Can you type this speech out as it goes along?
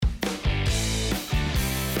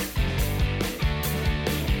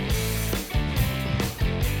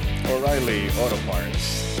O'Reilly Auto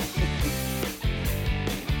Parts.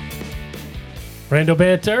 Rando,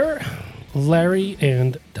 Banter, Larry,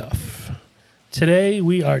 and Duff. Today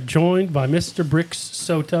we are joined by Mr. Brix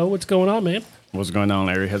Soto. What's going on, man? What's going on,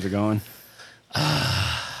 Larry? How's it going?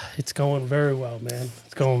 It's going very well, man.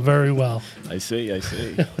 It's going very well. I see.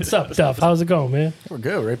 What's up, Duff? How's it going, man? We're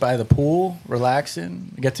good. Right by the pool,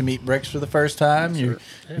 relaxing. You get to meet Brix for the first time. Your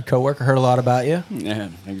coworker heard a lot about you. Yeah,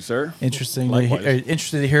 thank you, sir. Interested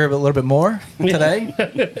to hear a little bit more today.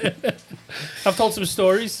 I've told some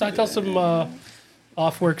stories. I tell some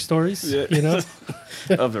off-work stories, you know.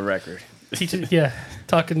 Of the record.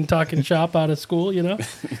 Talking shop out of school, you know.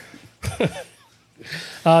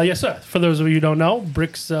 Yes, sir. For those of you who don't know,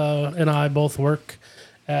 Brix and I both work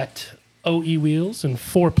at OE Wheels and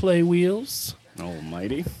 4Play Wheels.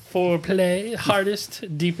 Almighty. 4Play,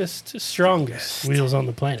 hardest, deepest, strongest wheels on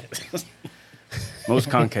the planet. Most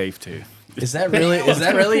concave, too. Is that really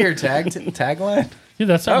your tagline? Yeah,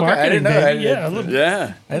 that's our marketing. I didn't know. Baby.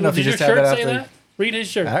 Yeah. I didn't know if you Did just your had shirt that out say there. that? Read his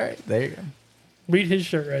shirt. All right, there you go. Read his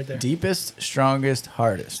shirt right there. Deepest, strongest,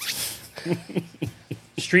 hardest.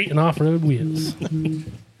 Street and off-road wheels.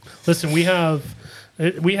 Listen, we have.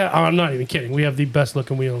 I'm not even kidding. We have the best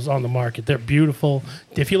looking wheels on the market. They're beautiful.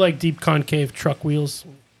 If you like deep concave truck wheels,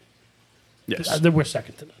 Yes. we're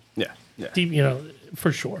second to none. Yeah. Deep,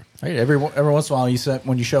 for sure. Right, every once in a while,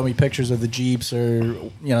 when you show me pictures of the Jeeps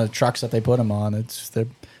or trucks that they put them on,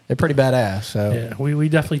 they're pretty badass. So Yeah, we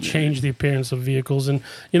definitely change the appearance of vehicles, and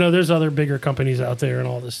there's other bigger companies out there and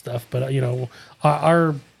all this stuff. But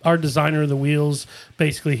our designer of the wheels,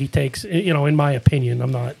 basically, he takes, in my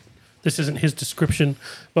opinion, this isn't his description,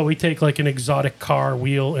 but we take like an exotic car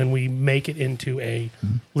wheel and we make it into a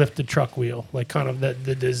lifted truck wheel. Like kind of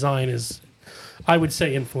the design is, I would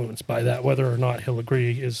say, influenced by that. Whether or not he'll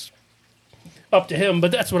agree is up to him, but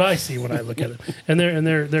that's what I see when I look at it. And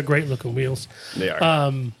they're great looking wheels. They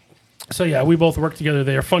are. So yeah, we both work together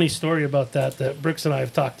there. Funny story about that Brix and I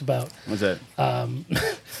have talked about. What's that?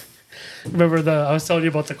 Remember I was telling you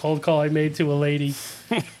about the cold call I made to a lady.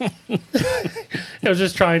 I was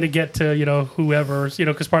just trying to get to whoever,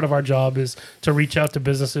 because part of our job is to reach out to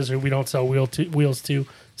businesses who we don't sell wheels to,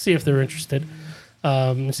 see if they're interested,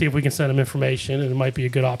 see if we can send them information, and it might be a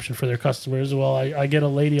good option for their customers. Well, I get a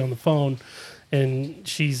lady on the phone, and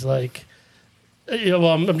she's like,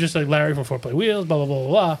 I'm just like Larry from 4Play Wheels, blah blah blah blah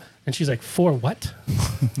blah, and she's like, "For what?"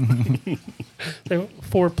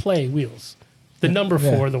 4Play Wheels. The number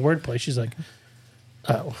 4, the word play. She's like,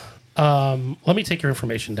 "Oh, let me take your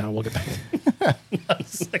information down. We'll get back." I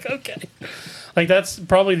was like, "Okay." Like that's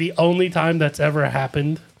probably the only time that's ever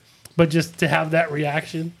happened. But just to have that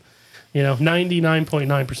reaction,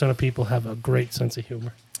 99.9% of people have a great sense of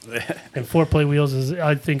humor. And 4Play Wheels is,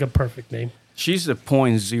 I think, a perfect name. She's the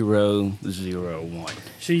 .001.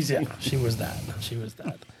 She was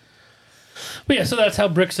that. But yeah, so that's how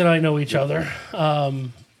Brix and I know each other.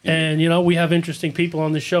 And, we have interesting people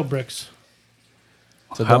on this show, Brix.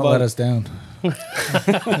 So don't let us down.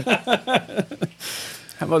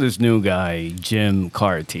 How about this new guy, Jim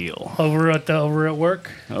Cartiel? Over at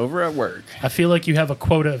work? Over at work. I feel like you have a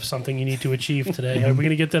quota of something you need to achieve today. Are we going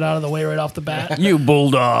to get that out of the way right off the bat? You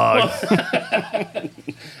bulldog.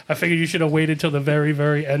 I figured you should have waited till the very,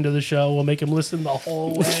 very end of the show. We'll make him listen the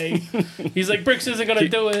whole way. He's like, Brix isn't going to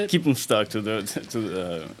do it. Keep him stuck to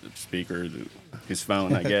the speaker, his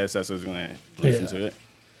phone, I guess. That's what's going to listen to it.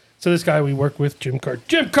 So this guy we work with, Jim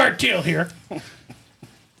Cartiel here,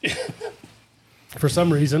 for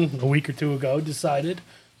some reason, a week or two ago, decided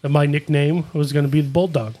that my nickname was going to be the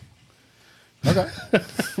Bulldog. Okay.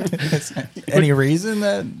 Any reason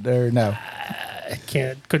that, or no? I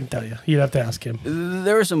couldn't tell you. You'd have to ask him.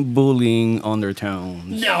 There was some bullying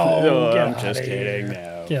undertones. No, I'm just kidding.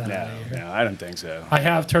 No, I don't think so. I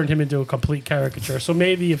have turned him into a complete caricature. So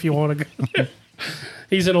maybe if you want to go,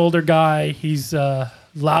 he's an older guy. He's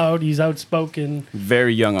loud. He's outspoken.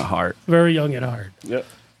 Very young at heart. Very young at heart. Yep.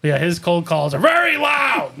 Yeah, his cold calls are very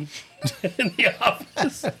loud in the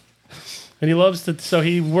office. And he loves to, so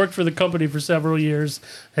he worked for the company for several years,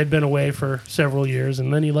 had been away for several years,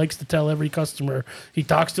 and then he likes to tell every customer he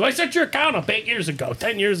talks to, I set your account up 8 years ago,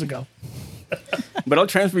 10 years ago. But I'll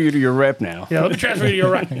transfer you to your rep now. Yeah, let me transfer you to your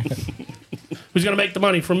rep. Who's going to make the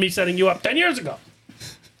money from me setting you up 10 years ago?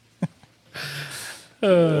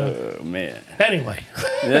 Oh, man. Anyway.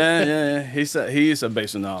 Yeah. He's a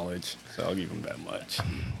base of knowledge, so I'll give him that much.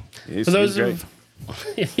 He's great.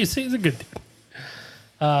 He's a good dude.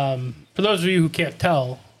 For those of you who can't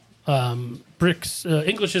tell, Brix,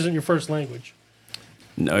 English isn't your first language.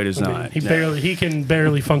 No, it is not. He can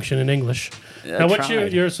barely function in English. Yeah, now, what's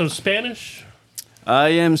you're so Spanish? I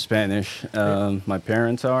am Spanish. My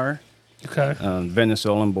parents are. Okay.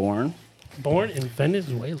 Venezuelan born. Born in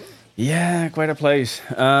Venezuela. Yeah, quite a place.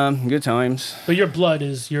 Good times. But your blood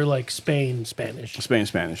you're like Spain, Spanish. Spain,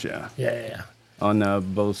 Spanish, yeah. Yeah. On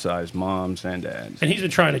both sides, moms and dads. And he's been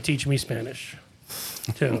trying to teach me Spanish,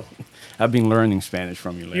 too. I've been learning Spanish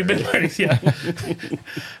from you, Larry. You've been learning, yeah.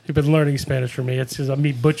 You've been learning Spanish from me. It's just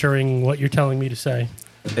me butchering what you're telling me to say.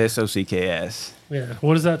 SOCKS. Yeah.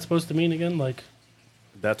 What is that supposed to mean again? Like,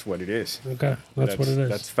 That's what it is. okay, that's what it is.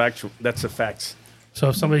 That's factual. That's the facts. So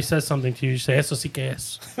if somebody says something to you, you say eso sí que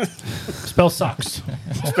es. Spell socks.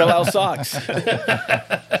 Spell out socks.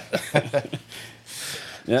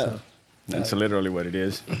 Yeah. That's literally what it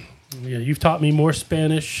is. Yeah, you've taught me more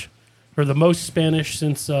Spanish, or the most Spanish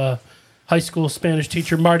since high school Spanish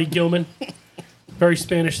teacher Marty Gilman. Very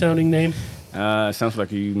Spanish sounding name. Sounds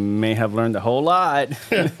like you may have learned a whole lot.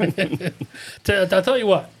 I'll tell you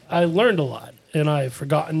what, I learned a lot, and I've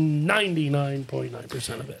forgotten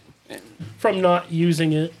 99.9% of it from not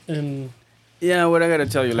using it. And Yeah, what I got to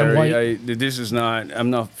tell you, white. Larry, this is not, I'm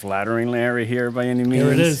not flattering Larry here by any means.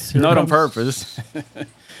 Here it is. Here Not it on comes. purpose.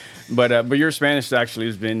 But your Spanish actually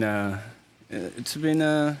has been, it's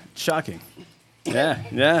been shocking.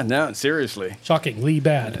 Yeah, no, seriously. shockingly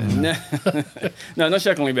bad. No, not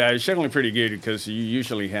shockingly bad. It's shockingly pretty good because you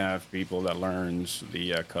usually have people that learns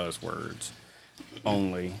the cuss words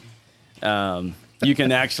only. You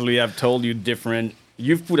can actually, I've told you different,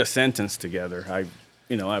 you've put a sentence together. I've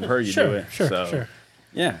heard you do it. Sure.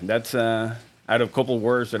 Yeah, that's out of a couple of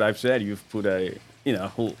words that I've said, you've put a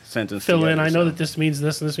whole sentence Fill together. in. I know that this means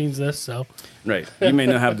this and this means this. So Right. You may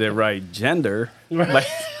not have the right gender. Right. But,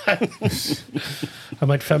 I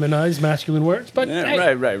might feminize masculine words, but yeah,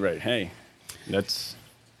 hey, right. Hey, that's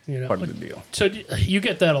part of the deal. So you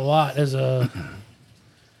get that a lot as a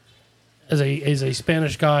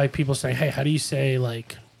Spanish guy. People say, "Hey, how do you say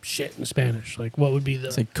like shit in Spanish? Like, what would be the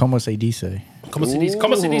It's like como se dice. como se dice?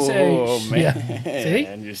 Como se dice? Oh, man. Yeah. See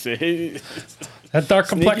And you see, that dark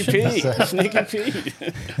Sneaky complexion? Pete. Sneaky Pete.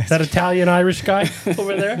 That Italian Irish guy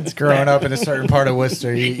over there? Growing up in a certain part of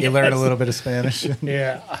Worcester, you learn a little bit of Spanish.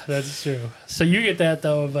 Yeah, that's true. So you get that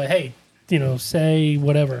though of hey, say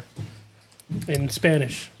whatever in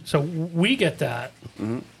Spanish. So we get that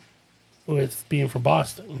with being from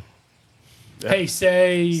Boston. Yeah. Hey,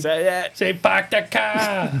 say it. park the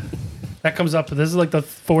car. That comes up. This is like the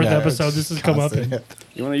fourth Yeah, episode. it's This has come up. constant.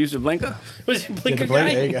 You want to use the blinker? Was it Blinker There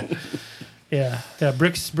guy? you go. Yeah.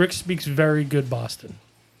 Brix speaks very good Boston.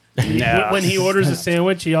 No. When he orders a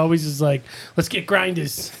sandwich, he always is like, "Let's get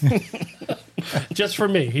grinders." Just for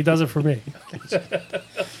me. He does it for me.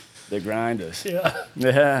 The grinders. Yeah.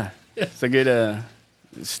 Yeah. It's a good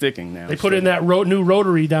sticking now. They put in that new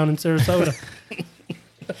rotary down in Sarasota.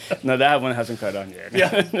 No, that one hasn't cut on yet.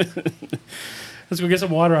 Yeah. Let's go get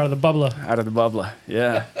some water out of the bubbler. Out of the bubbler.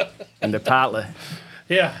 Yeah. And the potler.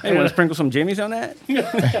 Yeah. Hey, want to sprinkle some jimmies on that?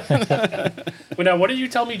 Well, now, what did you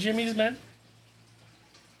tell me Jimmy's meant?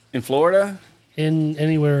 In Florida? In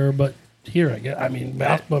anywhere but here, I guess. I mean,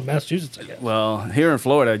 Massachusetts, I guess. Well, here in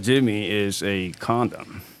Florida, Jimmy is a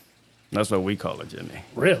condom. That's what we call it, Jimmy.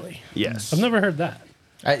 Really? Yes. I've never heard that.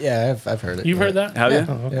 Yeah, I've heard it. You've heard that? Have you?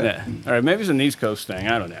 Oh, okay. Yeah. All right, maybe it's an East Coast thing.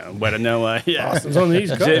 I don't know. But I know, yeah. It's on the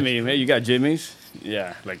East Coast. Jimmy, man, you got Jimmy's?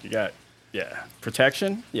 Yeah. Like you got,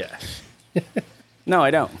 protection? Yes. No,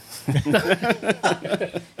 I don't. You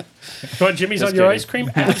want Jimmy's Just on your kidding. ice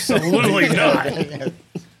cream? Absolutely not.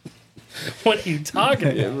 What are you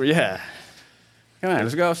talking about? Yeah. Come on,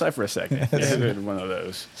 let's go outside for a second. Yeah, one of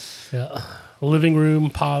those. Yeah. Living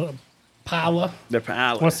room, parlor. The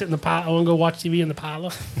palate. Want to sit in the parlor? I want to go watch TV in the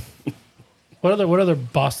parlor. What other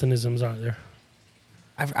Bostonisms are there?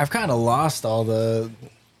 I've kind of lost all the.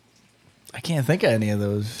 I can't think of any of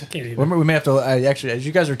those. I can't either. We may have to. Actually, as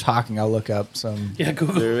you guys are talking, I'll look up some. Yeah,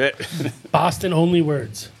 Google Do it. Boston only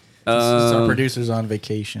words. Our producer's on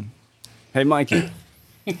vacation. Hey, Mikey.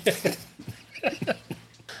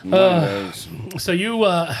 One of those. So you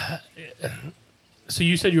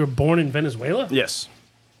said you were born in Venezuela? Yes.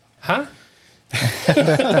 Huh?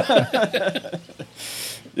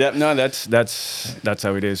 Yeah, no, that's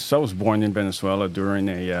how it is. So I was born in Venezuela during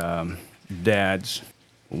a dad's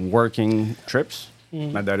working trips.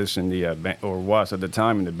 My dad is in the or was at the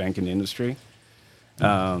time in the banking industry,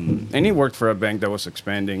 and he worked for a bank that was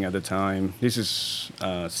expanding at the time. This is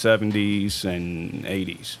 70s and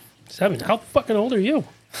 80s. 7. How fucking old are you?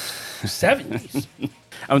 70s.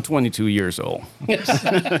 I'm 22 years old.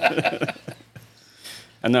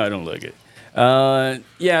 I know I don't look it.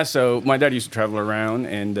 Yeah, so my dad used to travel around,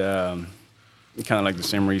 and kind of like the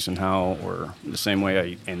same reason or the same way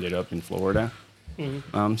I ended up in Florida,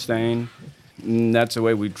 staying. And that's the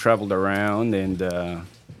way we traveled around, and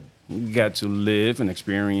got to live and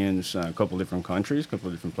experience a couple different countries, a couple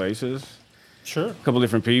different places, Sure. a couple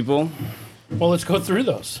different people. Well, let's go through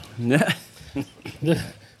those. Yeah. The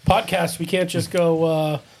podcast, we can't just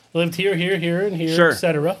go lived here, and here, Sure.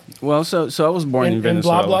 etc. Well, so I was born in And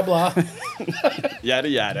Venezuela. blah, blah, blah. Yada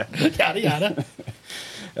yada. Yada, yada.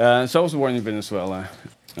 So I was born in Venezuela.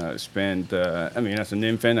 Spent, as an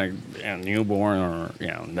infant, a newborn, or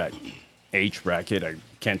that age bracket, I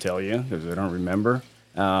can't tell you because I don't remember.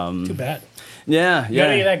 Too bad. Yeah, You got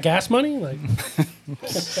any of yeah. that gas money? Like,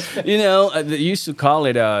 They used to call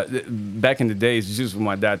it back in the days. This is what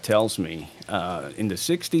my dad tells me. In the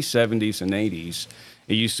 '60s, '70s, and '80s,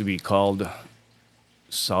 it used to be called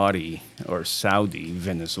Saudi or Saudi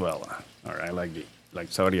Venezuela. All right, like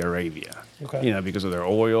Saudi Arabia. Okay. Because of their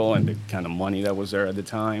oil and the kind of money that was there at the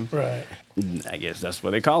time. right. I guess that's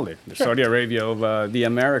what they called it, the Saudi Arabia of the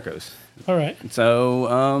Americas. All right. So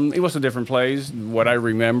it was a different place. What I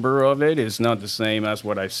remember of it is not the same as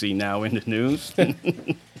what I see now in the news.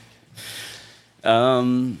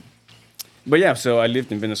 But yeah, so I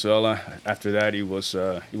lived in Venezuela. After that, it was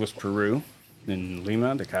Peru, in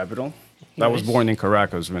Lima, the capital. I was Nice. born in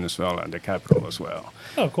Caracas, Venezuela, the capital as well.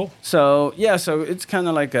 Oh, cool. So yeah, so it's kind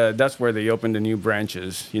of like that's where they opened the new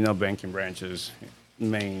branches, banking branches,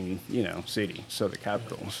 main, city, so the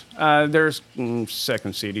capitals. There's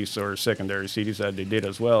second cities or secondary cities that they did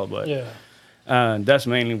as well, but Yeah. that's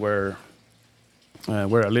mainly where I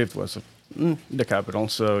lived was the capital.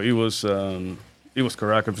 So it was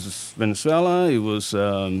Caracas, Venezuela. It was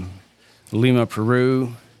Lima,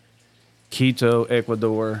 Peru, Quito,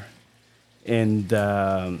 Ecuador, and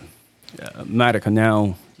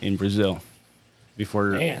Maracanã in Brazil.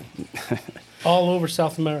 Before, Man. All over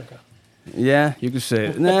South America. yeah, you could say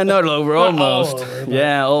it. Nah, not over, almost. all over, but-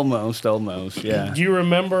 Yeah, almost. Yeah. Do you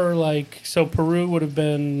remember, so Peru would have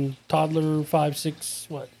been toddler, 5, 6,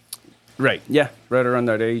 what? Right. Yeah, right around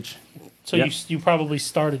that age. So Yeah. you probably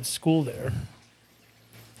started school there.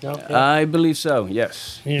 No? Yeah. I believe so.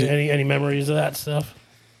 Yes. Any memories of that stuff?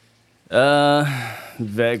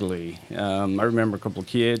 Vaguely. I remember a couple of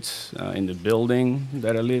kids in the building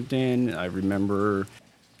that I lived in. I remember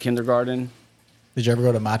kindergarten. Did you ever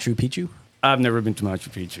go to Machu Picchu? I've never been to Machu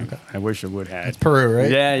Picchu. I wish I would have. It's Peru, right?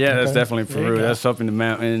 Yeah, that's Okay. definitely There you Peru. go. That's up in the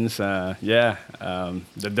mountains. They're That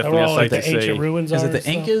definitely were a all like sight the to ancient see. ruins Is are it the and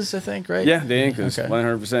stuff? Incas, I think, right? Yeah, the Incas, Okay.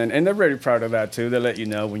 100%. And they're very proud of that, too. They let you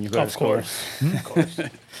know when you go to Of school. course. Of course.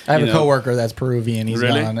 I have You a know. coworker that's Peruvian. He's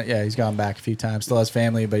Really? he's gone back a few times. Still has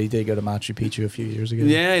family, but he did go to Machu Picchu a few years ago.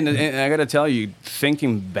 Yeah, and I got to tell you,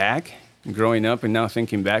 thinking back, growing up and now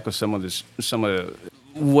thinking back of some of the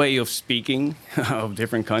way of speaking of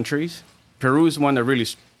different countries, Peru is one that really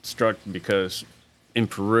struck because in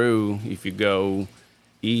Peru, if you go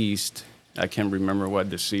east, I can't remember what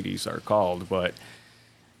the cities are called, but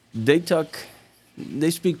they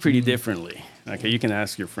speak pretty differently. Okay, you can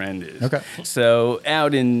ask your friend this. Okay. So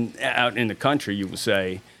out in the country, you would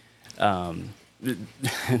say,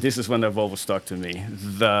 this is one that always stuck to me.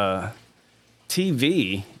 The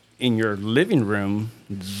TV in your living room,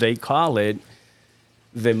 they call it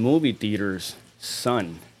the movie theater's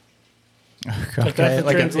son. Like that's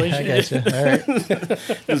the translation. I gotcha. All right.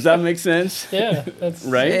 Does that make sense? Yeah, that's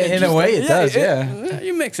Right? In a way, it does, yeah.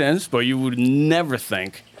 It makes sense, but you would never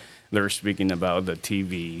think they're speaking about the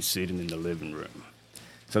TV sitting in the living room.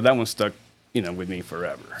 So that one stuck, with me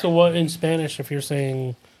forever. So what in Spanish? If you're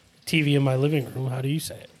saying TV in my living room, how do you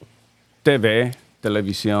say it? TV,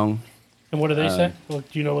 televisión, And what do they say? Well,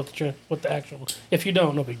 do you know what the actual? If you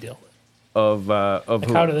don't, no big deal. of Like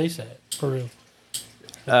who? how do they say it? Peru.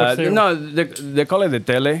 Like, what's their- No, they call it the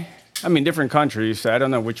tele. I mean, different countries. I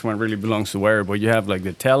don't know which one really belongs to where, but you have like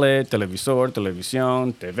the tele, televisor,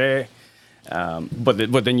 televisión, TV.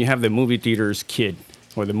 But then you have the movie theater's kid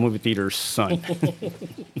or the movie theater's son.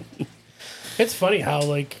 It's funny how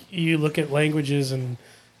you look at languages and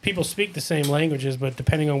people speak the same languages, but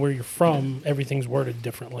depending on where you're from, everything's worded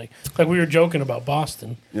differently. Like we were joking about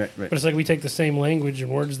Boston, Right. but it's like we take the same language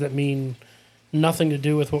and words that mean nothing to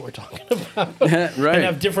do with what we're talking about and Right.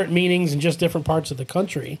 have different meanings in just different parts of the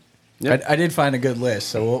country. Yep. I did find a good list,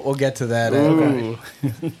 so we'll get to that. Ooh.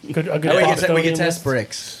 Good, a good We can Bostonian test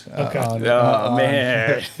list. Brix. Okay. Oh,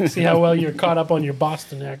 man. See how well you're caught up on your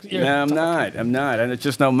Boston accent. You're- No, I'm not. And it's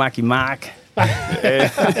just no Maki Mak.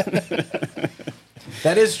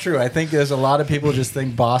 That is true. I think there's a lot of people just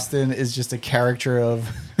think Boston is just a caricature of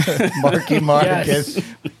Marky Mark. Yes.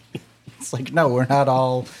 It's like, no, we're not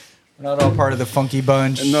all part of the Funky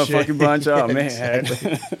Bunch. No fucking bunch. Oh, man.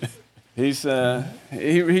 Exactly. He's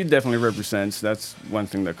he definitely represents. That's one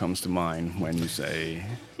thing that comes to mind when you say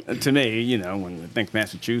to me, you know, when I think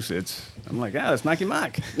Massachusetts, I'm like, that's Nike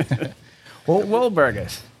Mike. Well,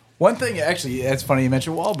 Wahlburgers. one thing, actually, it's funny you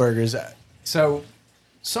mentioned Wahlburgers. So,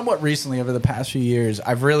 somewhat recently, over the past few years,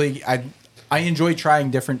 I enjoy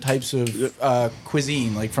trying different types of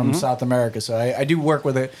cuisine, like from South America. So I do work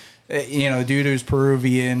with a dude who's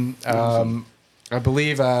Peruvian. I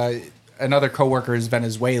believe another coworker is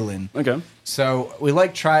Venezuelan. Okay. So we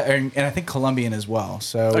and I think Colombian as well.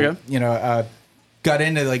 So got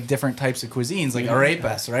into like different types of cuisines, like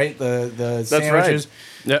arepas, right? The sandwiches. Right.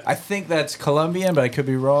 Yep. I think that's Colombian, but I could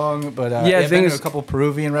be wrong. But I've been to a couple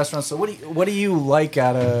Peruvian restaurants. So what do you like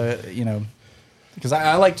out of Because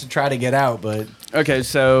I like to try to get out, but Okay,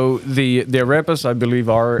 so the arepas, I believe,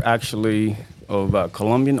 are actually of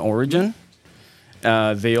Colombian origin.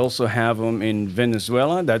 They also have them in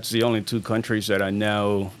Venezuela. That's the only two countries that I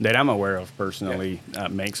know, that I'm aware of personally,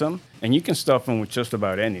 makes them. And you can stuff them with just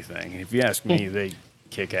about anything. If you ask me, they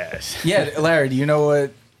kick ass. yeah, Larry, do you know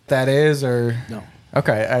what that is or No.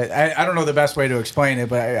 Okay, I don't know the best way to explain it,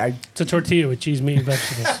 but I It's a tortilla with cheese, meat, and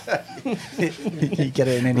vegetables. you get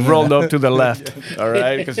it in Indiana. Rolled up to the left, all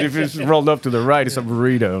right? Because if it's rolled up to the right, it's a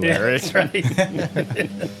burrito, Yeah, Larry. that's right.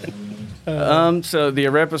 So the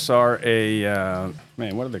arepas are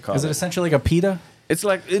man, what do they call Is it essentially like a pita?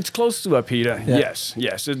 It's close to a pita. Yeah.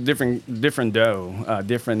 Yes. It's different dough,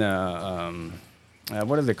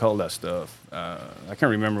 what do they call that stuff? I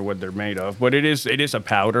can't remember what they're made of, but it is a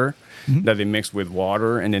powder that they mix with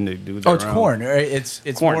water and then they do their It's own. corn, right? It's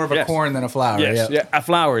Corn, more of a yes. corn than a flour. Yes, yeah. a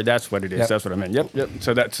flour. That's what it is. Yep. That's what I meant. Yep.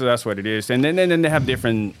 So that's what it is. And then they have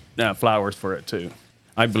different flours for it too.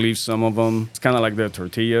 I believe some of them. It's kind of like the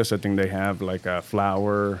tortillas. I think they have like a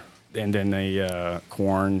flour and then a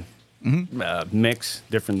corn mix,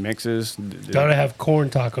 different mixes. Gotta have corn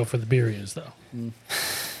taco for the birrias, though.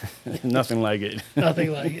 Nothing like it.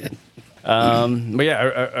 Nothing like it. But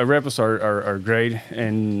yeah, arepas are great,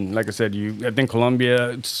 and like I said, I think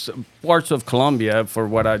Colombia, parts of Colombia, for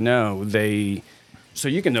what I know, so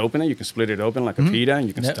you can open it, you can split it open like a pita, and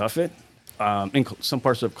you can stuff it. In some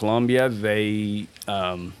parts of Colombia, they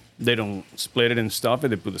don't split it and stuff it;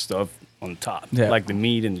 they put the stuff on top, like the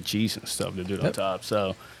meat and the cheese and stuff. They do it on top.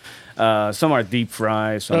 So some are deep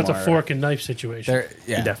fried. So that's a fork and knife situation.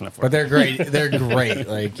 Definitely. But they're great. They're great.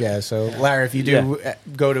 Like So Larry, if you do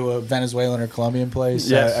go to a Venezuelan or Colombian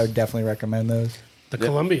place, I would definitely recommend those. The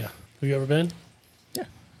Colombia. Have you ever been? Yeah.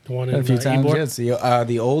 The one A in few times. Ybor? Yeah, it's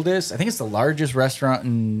the oldest. I think it's the largest restaurant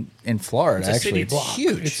in Florida. It's a actually, city it's block.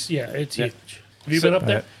 huge. It's huge. Have you been up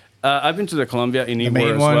there? I've been to the Colombia in Ybor main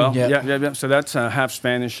as one? well. Yeah. Yeah. So that's half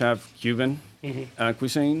Spanish, half Cuban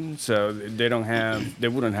cuisine. So they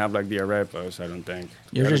wouldn't have like the arepas, I don't think.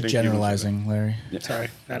 You're I don't just think Cubans generalizing, Larry. Sorry,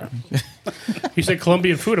 I don't. You said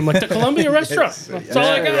Colombian food. I'm like, the Colombian restaurant. That's all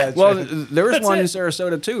I got. Yeah, Well, there is That's one in it.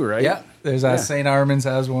 Sarasota too, right? Yeah, there's St. Armand's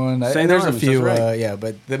has one. St. There's Armand's, a few, that's right.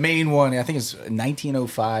 but the main one, I think it's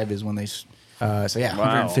 1905 is when they.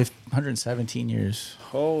 Wow. 117 years.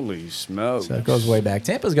 Holy smokes. So it goes way back.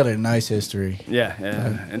 Tampa's got a nice history. Yeah.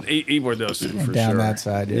 And Ybor does too, for Down sure. that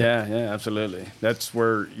side, Yeah, absolutely. That's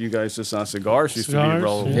where you guys just on cigars used to be Cigars,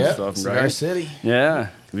 rolled Yeah, and stuff, Cigar right? City. Yeah.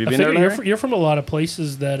 Have you I been figure there, Larry? you're from a lot of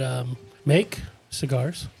places that make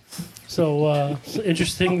cigars. So it's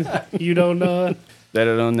interesting that you don't. That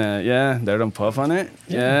I don't puff on it?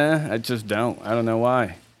 Yeah, I just don't. I don't know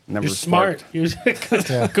why. Never You're smart. sparked.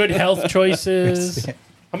 You're good health choices.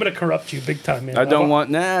 I'm gonna corrupt you big time, man. I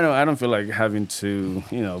don't feel like having to,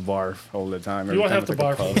 barf all the time. You won't have to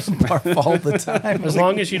barf. Barf all the time. As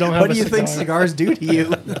long as you don't have. What do you think cigars do to you?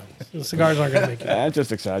 The cigars aren't gonna make it. I'm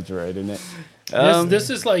just exaggerating it. This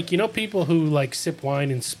is like people who like sip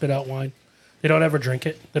wine and spit out wine. They don't ever drink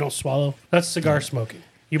it. They don't swallow. That's cigar smoking.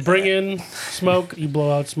 You bring in smoke, you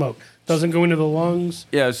blow out smoke. Doesn't go into the lungs.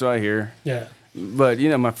 Yeah, so I hear. Yeah. But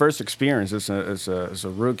my first experience as a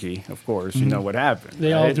rookie, of course, you know what happened.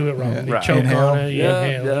 They all do it wrong. They Right. choke Inhale. on it. You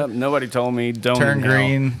inhale. Yeah. Nobody told me don't Turn inhale.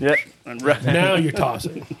 green. Yep. Right. Now you're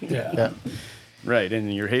tossing. Yeah. Right,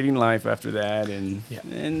 and you're hating life after that, and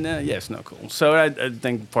it's not cool. So I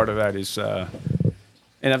think part of that is, and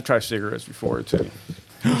I've tried cigarettes before too.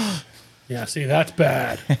 Yeah. See, that's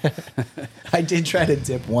bad. I did try to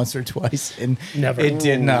dip once or twice, and Never. it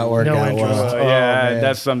did not work No out interest. well. Yeah, man.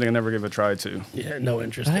 that's something I never give a try to. Yeah. No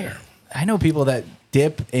interest there. I know people that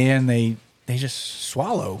dip and they just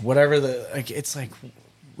swallow whatever it's like.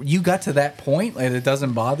 You got to that point, like it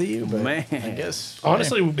doesn't bother you, but Man. I guess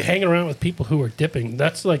Honestly, hanging around with people who are dipping,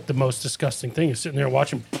 that's like the most disgusting thing is sitting there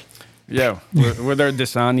watching. Yeah, with their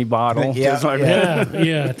Dasani bottle. Yeah, just like Yeah,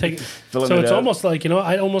 yeah. So Filling it it's up. almost like,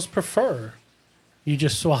 I almost prefer you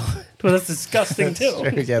just swallow it. Well, that's disgusting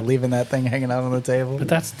too. Yeah, leaving that thing hanging out on the table. But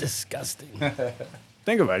that's disgusting.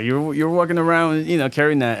 Think about it. You're walking around,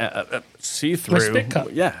 carrying that see-through. A spit cup.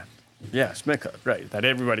 Yeah, spit cup, right? That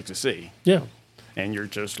everybody can see. Yeah. And you're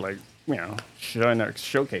just like,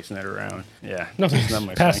 showcasing it around. Yeah. No, it's not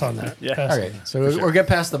my pass thing. on that. Yeah. Pass. Okay, so we're getting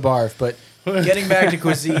past the barf, but getting back to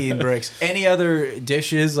cuisine, Brix. Any other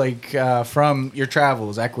dishes like from your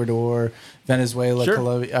travels, Ecuador, Venezuela, Sure.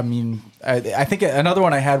 Colombia? I mean, I think another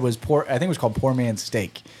one I had was I think it was called poor man's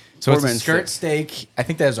steak. So Poor it's a man's skirt steak. I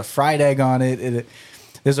think there's a fried egg on it.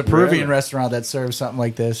 There's a Peruvian Really? restaurant that serves something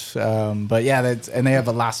like this. But yeah, and they have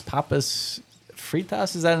a Las Papas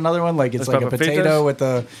fritas. Is that another one? Like it's Las like a Papas potato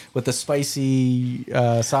fritas? with the spicy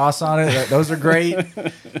sauce on it. Those are great.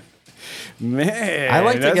 Man, I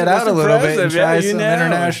like to that's get out a little bit and impressive. try you some know.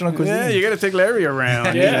 international cuisine. Yeah, you got to take Larry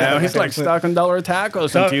around. Yeah. He's like stuck on dollar tacos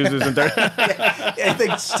sometimes, isn't there? I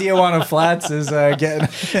think Tijuana Flats is getting.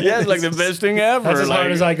 Yeah, it's like the best thing ever. That's as like,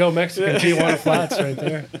 hard as I go Mexican Tijuana Flats right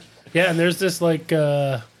there. Yeah, and there's this like,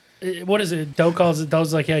 what is it? Doe calls it,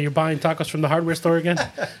 Doe's like, yeah, you're buying tacos from the hardware store again?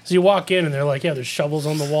 So you walk in and they're like, yeah, there's shovels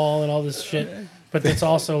on the wall and all this shit. But it's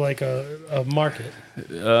also like a market.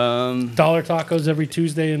 Dollar tacos every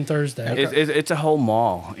Tuesday and Thursday. It's a whole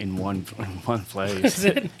mall in one place. Is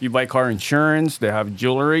it? You buy car insurance. They have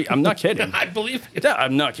jewelry. I'm not kidding. I believe it. Yeah,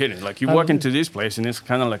 I'm not kidding. Like you walk into this place and it's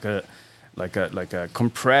kind of like a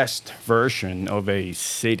compressed version of a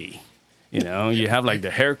city. You have like the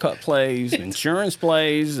haircut place, the insurance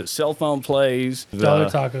place, the cell phone place, Dollar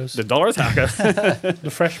tacos. the dollar tacos. The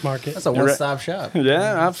fresh market. That's a one-stop shop.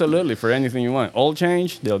 Yeah, absolutely. For anything you want, oil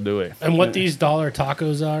change, they'll do it. And what these dollar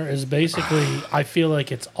tacos are is basically, I feel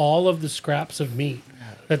like it's all of the scraps of meat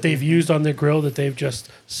that they've used on their grill that they've just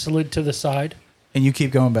slid to the side. And you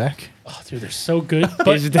keep going back. Oh, dude, they're so good.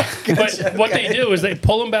 But what they do is they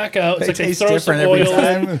pull them back out. It's like they taste throw some different every oil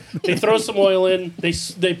time. in. They throw some oil in.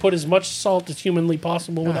 They put as much salt as humanly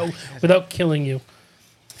possible without killing you.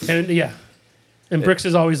 And yeah. And Brix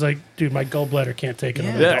is always like, dude, my gallbladder can't take it.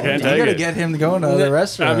 Yeah, I can't You take got to it. get him going to other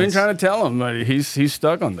restaurants. I've been trying to tell him, but he's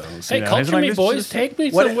stuck on those. Hey, He's culture like, me, "It's boys. just Take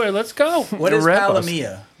me What- somewhere. Let's go. What the is red bus.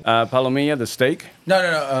 palomilla? Palomilla, the steak.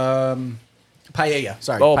 No. Paella.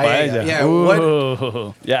 Sorry. Oh, paella. Yeah. What?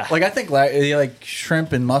 Ooh, yeah. Like I think like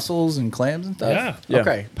shrimp and mussels and clams and stuff. Yeah.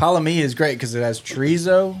 Okay. Palomilla is great because it has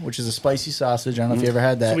chorizo, which is a spicy sausage. I don't know if you ever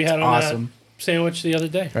had that. So we had It's on awesome. that sandwich the other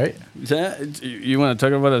day. Right? You want to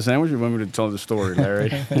talk about a sandwich or you want me to tell the story, Larry?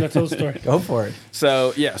 That's the story. Go for it.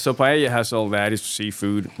 So paella has all that. It's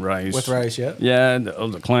seafood, rice. With rice, yeah. Yeah, all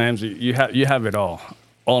the clams. You have it all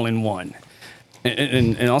in one.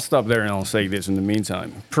 And I'll stop there and I'll say this in the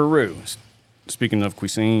meantime. Peru. Speaking of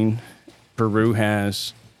cuisine, Peru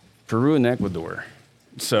and Ecuador.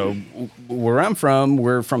 So where I'm from,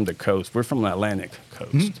 we're from the coast. We're from the Atlantic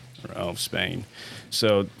coast of Spain.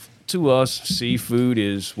 So to us, seafood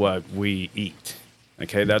is what we eat.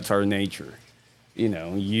 Okay, that's our nature.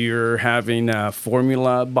 You're having a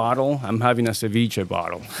formula bottle. I'm having a ceviche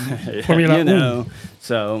bottle. Formula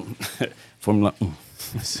So formula.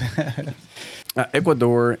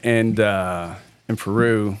 Ecuador and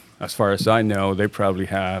Peru, as far as I know, they probably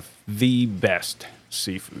have the best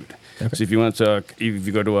seafood. Okay. So if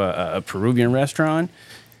you go to a Peruvian restaurant,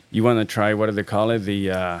 you want to try, what do they call it? The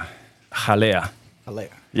jalea. Jalea.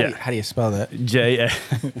 Yeah. How do you spell that? Jalea.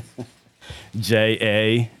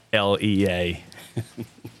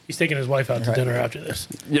 He's taking his wife out to dinner after this.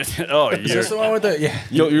 Yeah. Oh, Is this the one with the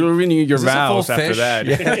you're renewing your Is this a full vows after fish? that.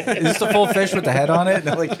 Yeah. Is this the full fish with the head on it?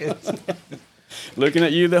 Like Looking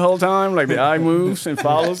at you the whole time, like the eye moves and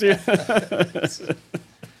follows you. So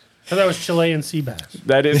that was Chilean sea bass.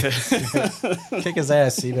 That is. kick his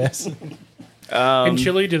ass, Seabass. In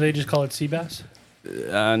Chile, do they just call it sea bass?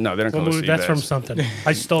 No, they don't call it sea That's bass. from something.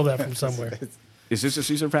 I stole that from somewhere. Is this a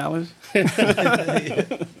Caesar Palace? Is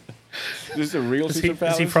this a real Caesar Is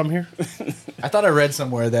Palace? he from here? I thought I read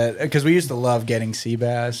somewhere that because we used to love getting sea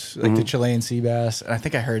bass, like the Chilean sea bass, and I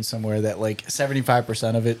think I heard somewhere that like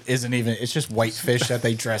 75% of it isn't even. It's just white fish that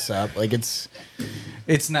they dress up. Like it's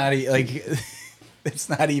not like it's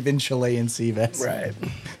not even Chilean sea bass. Right.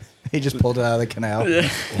 He just pulled it out of the canal. Yeah.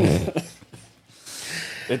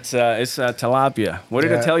 It's tilapia. What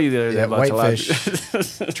did I tell you there about white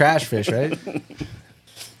tilapia? fish, trash fish, right?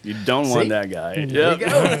 You don't want that guy. There Yep. you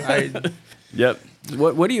go. Yep.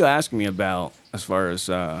 What do you ask me about as far as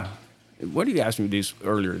what do you ask me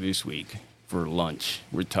earlier this week for lunch?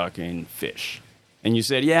 We're talking fish. And you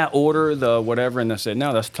said, yeah, order the whatever. And I said,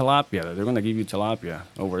 no, that's tilapia. They're going to give you tilapia.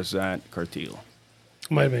 Or was that cartil?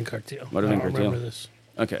 Might have been cartil. Might have been I don't cartil. remember this.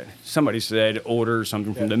 Okay, somebody said order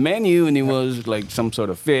something from the menu, and it was like some sort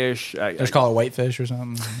of fish. Just call it whitefish or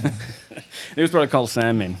something. It was probably called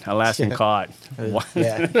salmon, Alaskan cod,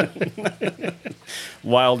 Yeah.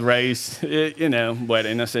 wild race, But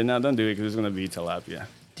and I said, no, don't do it because it's going to be tilapia.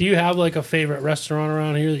 Do you have like a favorite restaurant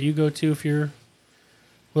around here that you go to if you're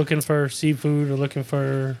looking for seafood or looking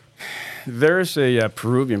for? There's a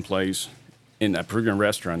Peruvian place, in a Peruvian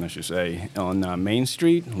restaurant, I should say, on Main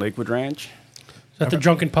Street, Lakewood Ranch. Is that the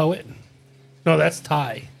Drunken Poet? No, that's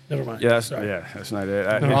Thai. Never mind. Yeah, Sorry. that's not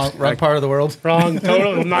it. Wrong part of the world. Wrong.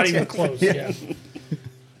 Totally. Not even close. Yeah.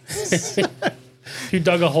 You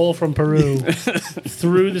dug a hole from Peru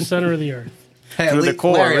through the center of the earth. Hey, To the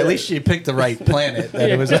core, Larry, right? at least you picked the right planet. That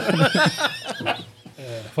it was.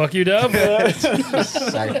 Fuck you, Dub.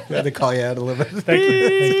 Sorry, I had to call you out a little bit. Thank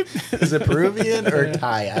you. Is it Peruvian or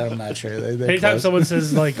Thai? I'm not sure. They're Anytime close. someone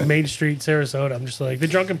says like Main Street, Sarasota, I'm just like the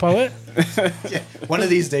Drunken Poet. One of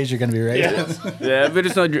these days you're going to be right. Yeah. Yeah, but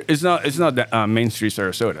it's not the, Main Street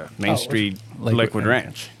Sarasota. Main Oh, Street Lakewood Lakewood Ranch.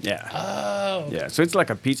 Ranch. Yeah. Oh. Yeah, so it's like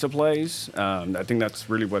a pizza place. I think that's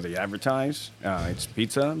really what they advertise. It's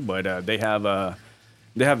pizza, but they have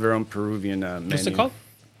their own Peruvian menu. What's it called?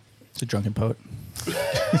 It's a drunken poet.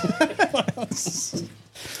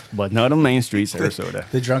 But not on Main Street, Sarasota.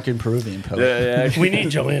 The drunken Peruvian poet. Yeah, We need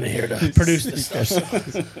Joanna here to produce this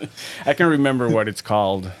stuff. I can remember what it's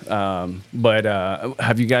called. But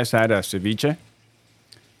have you guys had a ceviche?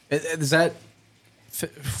 Is that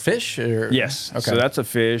fish or? Yes. Okay. So that's a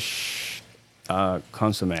fish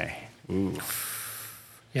consomme. Ooh.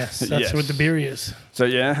 Yes, that's Yes. what the beer is. So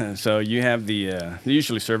yeah, so you have they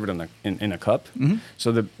usually serve it in a cup. Mm-hmm.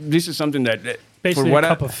 So this is something that Basically for what a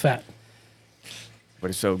cup of fat. but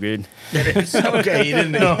it's so good. Okay, you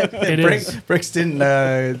didn't. No, it is. Brix didn't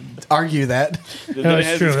argue that. No,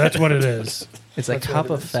 it's true. That's what it is. It's a cup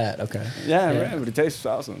of fat. Okay. Yeah, right. But it tastes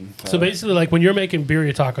awesome. So basically, like when you're making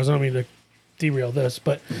birria tacos, I don't mean to derail this,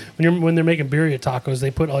 but when they're making birria tacos, they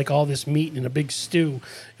put like all this meat in a big stew,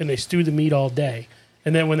 and they stew the meat all day.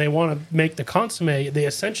 And then when they want to make the consomme, they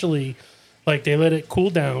essentially, like, they let it cool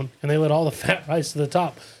down and they let all the fat rise to the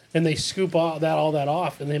top, and they scoop all that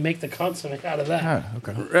off, and they make the consomme out of that. Oh,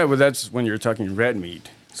 okay. Right, well, that's when you're talking red meat,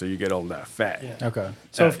 so you get all that fat. Yeah. Okay.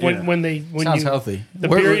 So if, yeah. when Sounds you healthy. the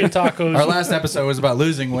birria tacos, Our last episode was about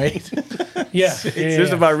losing weight. yeah, It's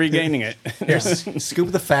just about regaining it. Here,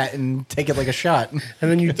 scoop the fat and take it like a shot. and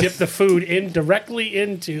then you dip the food in directly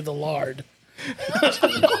into the lard.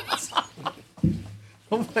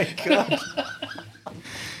 Oh my god.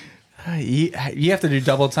 You have to do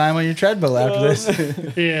double time on your treadmill after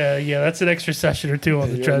this. Yeah, that's an extra session or two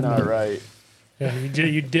on the treadmill. Not right. Yeah,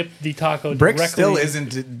 you dip the taco Brix directly. still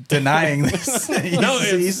isn't denying this. No,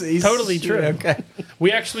 it's totally true. Okay.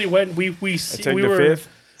 We actually went. We take we the were fifth.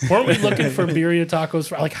 weren't we looking for birria tacos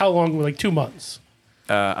for like how long? Like 2 months.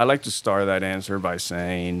 I like to start that answer by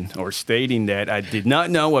saying or stating that I did not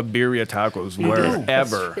know what birria tacos were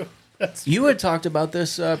ever. You had talked about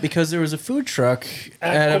this because there was a food truck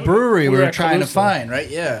at a Col- brewery we we were were at trying to Calusa. find, right?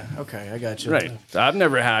 Yeah. Okay, I got you. Right. I've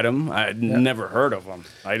never had them. I'd never heard of them.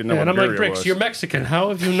 I didn't know And what I'm like, birria Brix, was. you're Mexican. How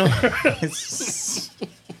have you not? How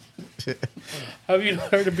have you not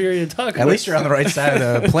heard of birria tacos? At least you're on the right side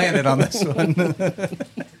of the planet on this one.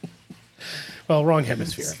 Well, wrong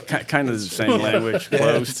hemisphere. But Kind of the same language.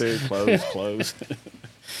 Close to close.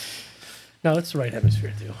 no, it's the right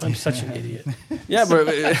hemisphere too. I'm such an idiot. Yeah, but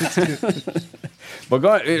but go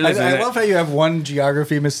on. Listen, I love how you have one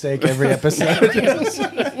geography mistake every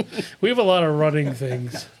episode. We have a lot of running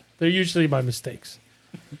things. They're usually my mistakes.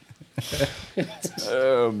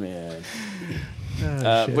 Oh man.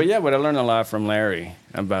 But yeah, but I learned a lot from Larry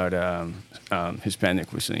about Hispanic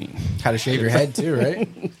cuisine. How to shave your head too, right?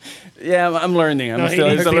 Yeah, I'm learning. I'm No, still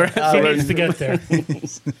he needs learning. to get there.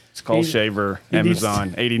 It's called Shaver, needs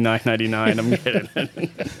Amazon, $89.99. I'm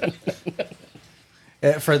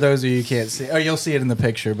kidding. For those of you who can't see, you'll see it in the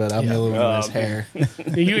picture, but I'm the only one who has hair.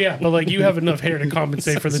 But like you have enough hair to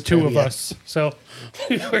compensate for the two of Yeah. us. So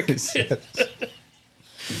we're good.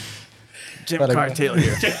 Jim But I- Cartel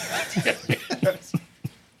here.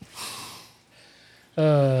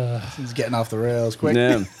 He's getting off the rails quick.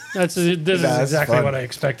 Yeah. This is That's exactly fun. what I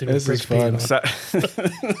expected. This with is Brix being fun.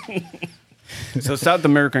 on. So South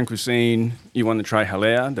American cuisine, you want to try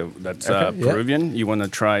jalea, that's Okay, yeah. Peruvian. You want to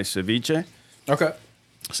try ceviche. Okay.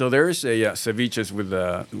 So there is a ceviches with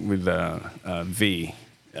a V,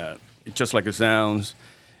 just like it sounds.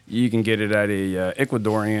 You can get it at a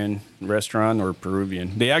Ecuadorian restaurant or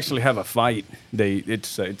Peruvian. They actually have a fight.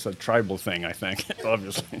 It's a tribal thing, I think,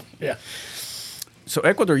 obviously. Yeah. So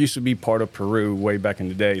Ecuador used to be part of Peru way back in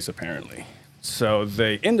the days, apparently. So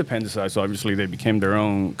they independentized. So obviously, they became their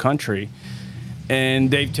own country,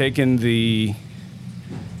 and they've taken the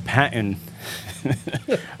patent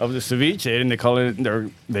of the ceviche,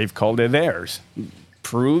 and they've called it theirs.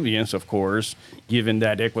 Peruvians, of course, given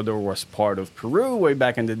that Ecuador was part of Peru way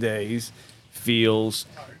back in the days, feels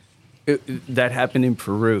that happened in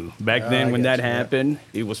Peru. Back then, when that happened,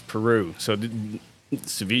 it was Peru. So the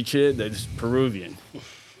ceviche, that's Peruvian.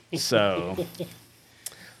 So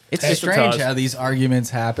It's Hey, strange Soto. how these arguments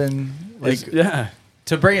happen. Like, yeah.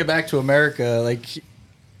 to bring it back to America, like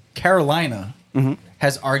Carolina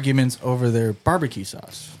has arguments over their barbecue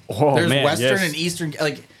sauce. Oh, There's man, Western yes. and Eastern.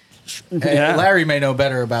 Like, Yeah. Larry may know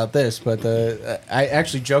better about this, but I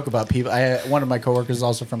actually joke about people. One of my coworkers is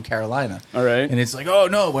also from Carolina. All right. And it's like, oh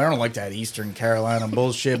no, I don't like that Eastern Carolina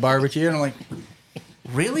bullshit barbecue. And I'm like,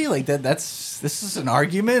 really? Like this is an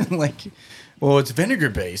argument? Like, well, it's vinegar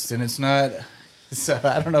based and it's not. So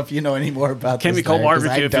I don't know if you know any more about Can't this. be called Larry, 'cause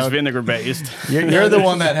barbecue I if it's don't. vinegar based. You're the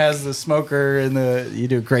one that has the smoker and you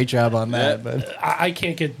do a great job on that. Yeah. But I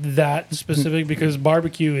can't get that specific because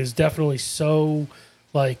barbecue is definitely so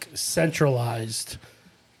like centralized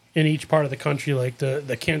in each part of the country. Like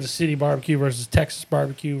the Kansas City barbecue versus Texas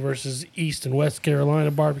barbecue versus East and West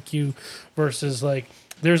Carolina barbecue versus like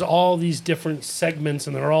there's all these different segments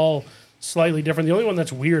and they're all slightly different. The only one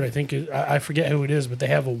that's weird, I think, is I forget who it is, but they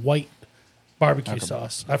have a white barbecue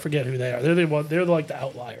sauce. I forget who they are. They're like the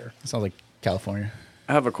outlier. it sounds like California.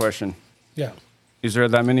 I have a question. Yeah. Is there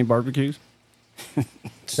that many barbecues?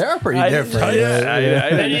 They're pretty different.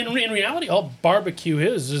 And in reality, all barbecue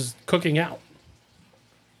is cooking out.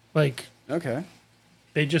 Like Okay.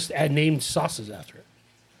 they just named sauces after it.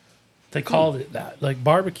 They called it that. Like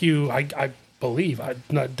barbecue, I believe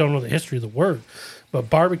don't know the history of the word, but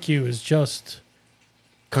barbecue is just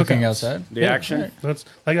Cooking cookouts. outside. The action. That's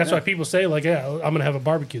why people say like, yeah, I'm gonna have a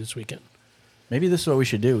barbecue this weekend. Maybe this is what we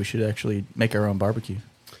should do. We should actually make our own barbecue.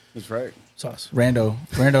 That's right. Sauce. Rando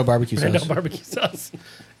barbecue sauce. Random barbecue sauce.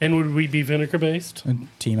 And would we be vinegar based? And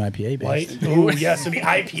Team IPA based. White? Oh yes, it'd be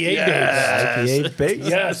IPA based. IPA based.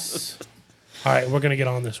 Yes. All right, we're gonna get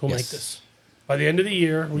on this. We'll make Yes. this. By the end of the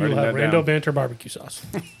year, we will Writing have that Rando down. Banter barbecue sauce.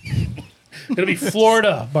 It'll be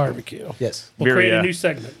Florida barbecue. Yes. We'll create a Birria. new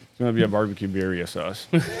segment. It's gonna be a barbecue birria sauce.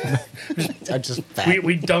 I just fat.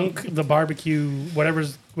 We dunk the barbecue,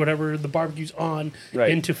 whatever the barbecue's on,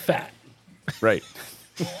 Right. into fat. Right.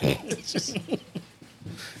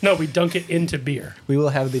 No, we dunk it into beer. We will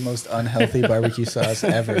have the most unhealthy barbecue sauce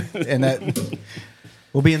ever, and that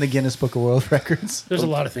will be in the Guinness Book of World Records. There's a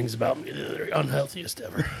lot of things about me that are the unhealthiest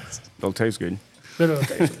ever. They'll taste good. They don't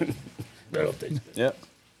taste good. They don't taste good. Yep.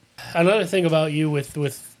 Another thing about you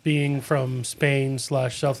with being from Spain /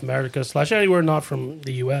 South America / anywhere not from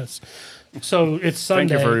the U.S. So it's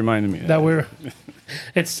Sunday. Thank you for reminding me of that we're.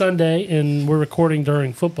 It's Sunday and we're recording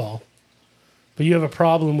during football, but you have a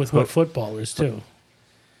problem with what football is too.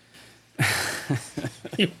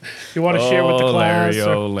 you want to share with the class?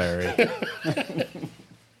 Larry.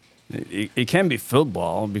 It can be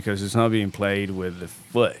football because it's not being played with the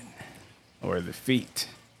foot or the feet.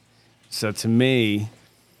 So to me,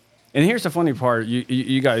 and here's the funny part: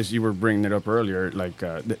 you guys, you were bringing it up earlier, like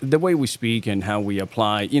the way we speak and how we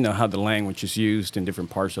apply, how the language is used in different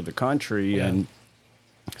parts of the country, and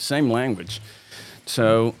same language.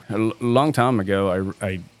 So a long time ago,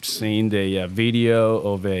 I seen the video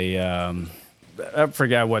of a I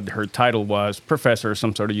forgot what her title was, professor of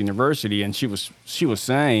some sort of university, and she was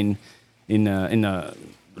saying in a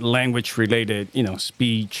language related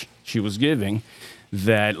speech she was giving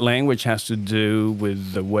that language has to do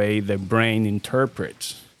with the way the brain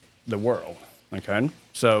interprets the world. Okay,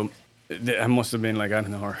 so I must have been like, I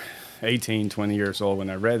don't know, 18, 20 years old when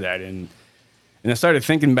I read that, and I started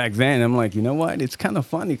thinking back then, I'm like, you know what? It's kind of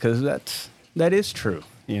funny because that is true.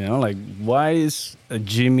 Like, why is a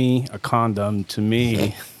Jimmy a condom to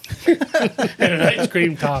me? And an ice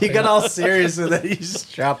cream topping. You got all serious with it. You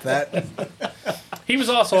just dropped that. He was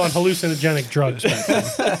also on hallucinogenic drugs back then.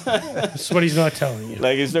 That's what he's not telling you.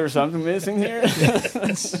 Like, is there something missing here?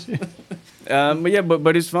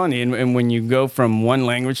 But it's funny, and when you go from one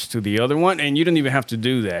language to the other one, and you don't even have to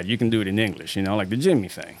do that. You can do it in English, like the Jimmy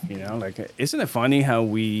thing, like, isn't it funny how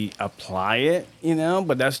we apply it,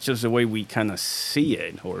 but that's just the way we kind of see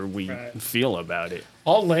it or we feel about it.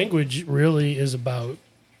 All language really is about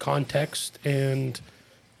context and,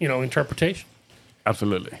 interpretation.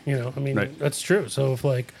 Absolutely. Right. That's true. So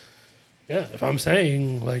if I'm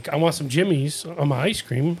saying like I want some Jimmy's on my ice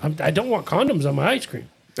cream, I don't want condoms on my ice cream.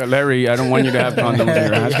 Larry, I don't want you to have condoms in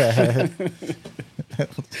your ass.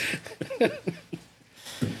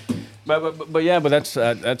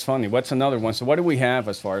 But that's funny. What's another one? So what do we have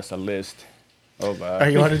as far as a list? Oh, All bye.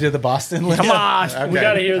 right, you want to do the Boston list? Come on, we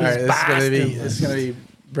gotta hear this. All right, Boston this is gonna be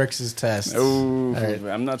Brix's test. Ooh, All right.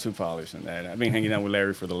 I'm not too polished in that. I've been hanging out with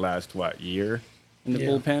Larry for the last, year in the Yeah.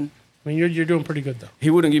 bullpen. I mean, you're doing pretty good though, He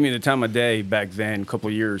wouldn't give me the time of day back then, a couple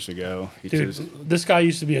of years ago. He dude. just, This guy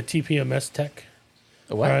used to be a TPMS tech.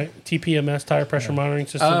 A what? All right, TPMS, tire pressure monitoring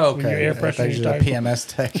system. Oh, When your okay. air pressure I in thought your you tire. were the PMS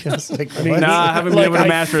tech. I was like, mean, what? nah, I haven't Like, been able to I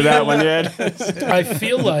master that one yet. I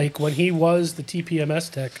feel like when he was the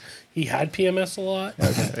TPMS tech, he had PMS a lot.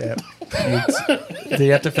 Okay, yeah. Do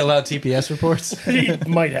you have to fill out TPS reports? He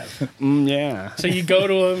might have. Yeah. So you go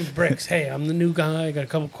to him, Brix. Hey, I'm the new guy. I got a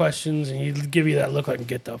couple questions, and he'd give you that look like,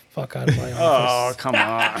 "Get the fuck out of my Oh, office." come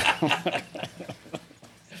on.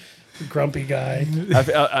 Grumpy guy.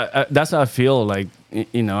 That's how I feel like,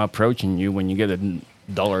 approaching you when you get $1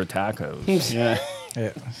 tacos. Yeah.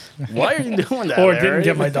 Yeah. Why are you doing that, Or Larry? didn't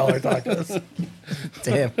get my dollar tacos.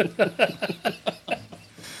 Damn.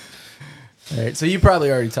 All right, so you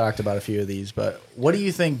probably already talked about a few of these, but what do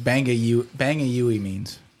you think Banga Yui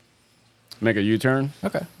means? Make a U-turn?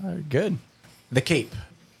 Okay, all right, good. The Cape.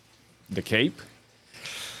 The Cape?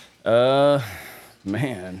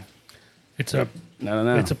 Man. It's a I don't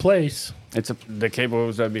know. it's a place. The Cape, what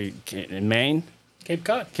was that be? In Maine? Cape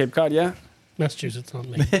Cod, Cape Cod, yeah? Massachusetts, not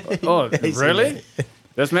me. Oh, really?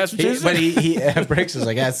 That's Massachusetts? But Brix is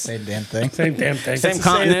like, that's the same damn thing. Same damn thing. Same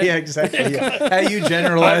continent? Yeah, exactly. Yeah. How you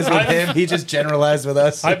generalize with him, he just generalized with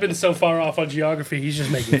us. I've been so far off on geography. He's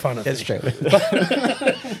just making fun of That's me. true.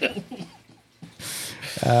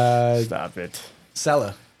 Stop it.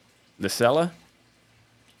 Sella. The cellar?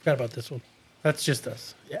 Forgot about this one. That's just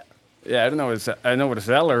us. Yeah. Yeah, I know what a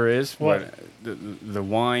cellar is. What? But the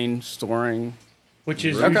wine storing Which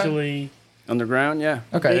is Okay. usually underground, yeah.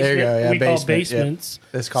 Okay, there you go. Yeah, we call basement, yeah. basements.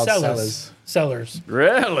 It's called cellars. Cellars.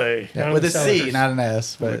 Really? Yeah, Down with in a the C, cellars. not an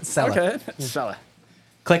S, but Sella. Okay. Cellar.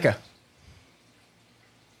 Clicker.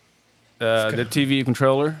 The TV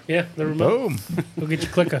controller. Yeah, the remote. Boom. Go get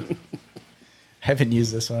your clicker. Haven't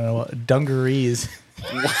used this one in a while. Dungarees. I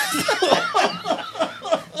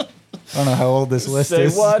don't know how old this list Say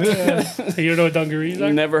is. what? You don't know what dungarees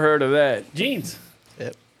are? Never heard of that. Jeans.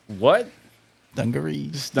 Yep. What?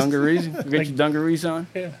 Dungarees. Dungarees? You get your dungarees on?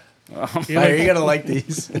 Yeah. You All right, look, you're gonna like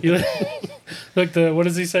these. you look what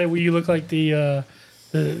does he say? Well, you look like the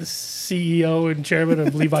CEO and chairman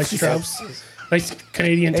of Levi Strauss. Nice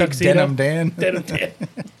Canadian Hey, tuxedo. Denim Dan. Denim Dan.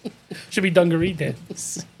 Should be dungaree Dan.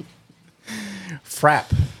 Frap.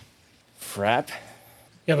 Frap?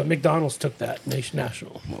 Yeah, but McDonald's took that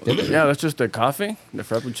national. Yeah, that's just the coffee, the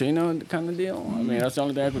Frappuccino kind of deal. I mean, that's the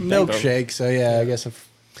only thing I could think of. Milkshake. So yeah, I guess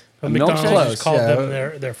But A McDonald's milkshake? just called Close, them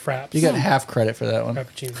yeah. their fraps. you get half credit for that one.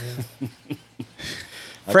 Frappuccino. Yeah.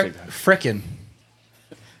 I'll take that. Frickin'.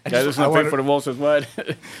 Yeah, this is I not wanna- fit for the wolves as what?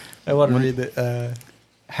 I want to read the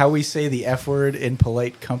how we say the F word in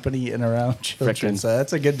polite company and around children. Frickin'. So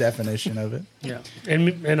that's a good definition of it. Yeah,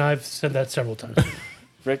 and I've said that several times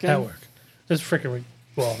Frickin'? at work. This frickin'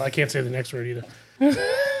 well, I can't say the next word either.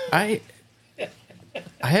 I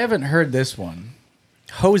haven't heard this one.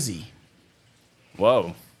 Hosey.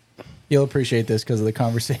 Whoa. You'll appreciate this because of the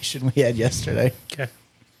conversation we had yesterday. Okay.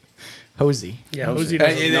 Hosey. Yeah, Hosey. Hosey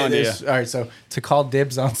doesn't. No idea. All right, so to call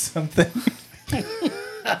dibs on something.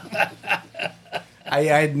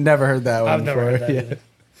 I'd never heard that one I've never before. heard that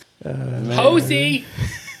Yeah. either. Hosey.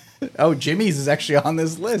 Oh, Jimmy's is actually on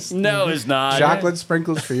this list. No, it's not. Chocolate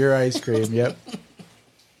sprinkles for your ice cream. Yep.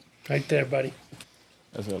 Right there, buddy.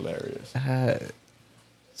 That's hilarious.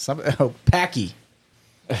 Packy.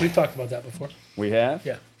 We've talked about that before. We have?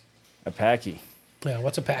 Yeah. A Packy. Yeah.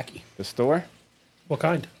 What's a packy? The store? What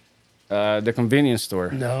kind? The convenience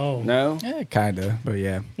store. No. No? Yeah, kind of, but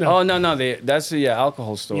yeah. No. Oh, no. That's the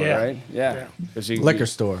alcohol store, Yeah. right? Yeah. Yeah. 'Cause you- Liquor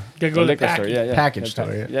store. Gotta The go to the liquor store, packy. yeah. Package Yeah,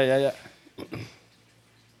 store, Yeah.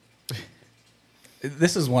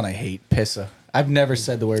 This is one I hate. Pissa. I've never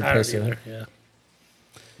said the word I don't pissa. either. Yeah.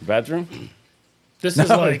 Bathroom? This No, is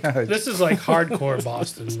like no. this is like hardcore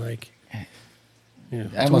Boston, like I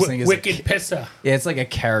almost think it's wicked pissa. yeah, it's like a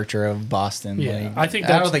character of Boston. Yeah, like, I think I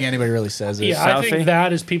don't that's- think anybody really says it. Yeah, I Southie? think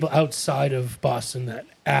that is people outside of Boston that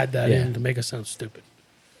add that Yeah. in to make us sound stupid.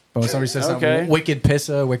 But when somebody says something, Okay. wicked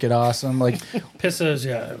pissa, wicked awesome, like Pissa is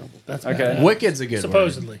yeah, that's Okay. bad. wicked's a good word.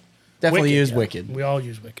 Supposedly, Definitely use yeah. wicked. We all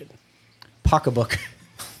use wicked. Pocketbook.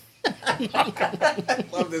 I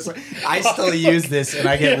love this one. I still use this and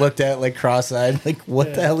I get looked at like cross-eyed. Like,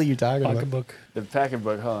 what the hell are you talking about? Pocketbook. The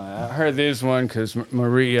pocketbook. Hold on. I heard this one because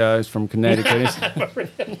Maria is from Connecticut.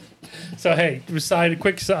 So hey,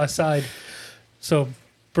 quick aside. So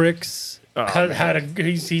Brix had a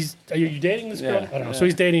he's are you dating this girl? Yeah, I don't know. yeah. So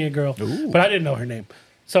he's dating a girl, but I didn't know her name.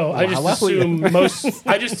 So I just Hallelujah. assume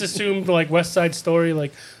I just assumed like West Side Story,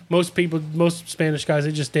 like most people, most Spanish guys,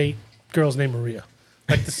 they just date girls named Maria.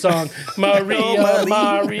 Like the song Maria,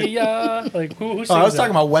 Maria. Like who sings I was that?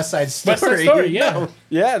 talking about West Side Story. West Side Story, yeah. No.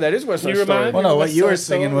 Yeah, that is West Side You Story. remind Well, no, what West you were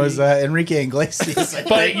Side singing Story. was Enrique Iglesias.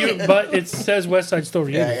 But it says West Side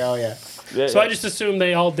Story. in it. Yeah, oh yeah. Yeah, So I just assumed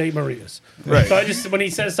they all date Marias. Right. So I just when he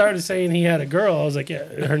started saying he had a girl, I was like, yeah,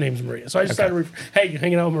 her name's Maria. So I just started. Hey, you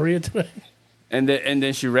hanging out with Maria tonight? And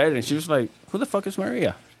then she read it, and she was like, "Who the fuck is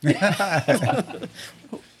Maria?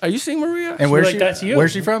 Are you seeing Maria? And where's like, she? "That's you."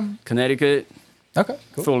 Where's she from? Connecticut, Okay,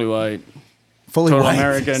 cool. fully white, Fully total white.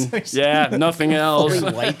 American. Yeah, nothing else.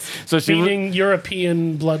 Fully white. So she was, Meaning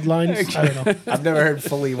European bloodlines. I don't know. I've never heard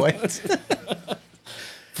fully white.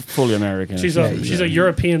 fully American. She's a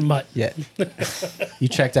European mutt. Yeah. You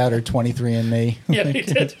checked out her 23andMe. Yeah, he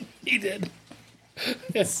did. He did.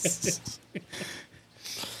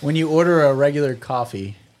 When you order a regular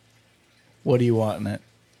coffee, what do you want in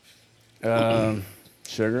it?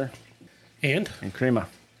 Sugar And and crema.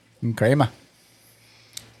 Crema.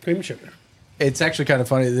 cream and sugar. It's actually kind of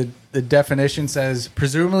funny. The definition says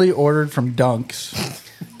presumably ordered from Dunks.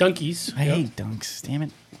 Donkeys. I Yep. hate Dunks. Damn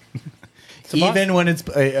it. a boss. Even when it's,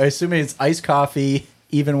 I assume it's iced coffee,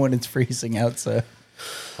 even when it's freezing outside.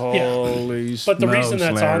 Holy But the reason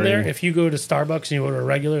smokes, that's on there, Larry. if you go to Starbucks and you order a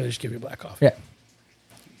regular, they just give you black coffee. Yeah.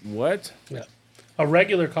 What? Yeah. A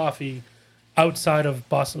regular coffee outside of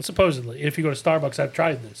Boston, supposedly. If you go to Starbucks, I've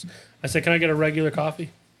tried this. I said, can I get a regular coffee?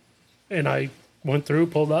 And I went through,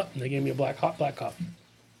 pulled up, and they gave me a hot black coffee.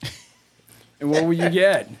 And what will you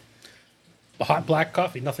get? A hot black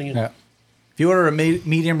coffee, nothing in Yeah. it. If you order a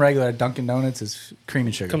medium regular at Dunkin' Donuts, it's cream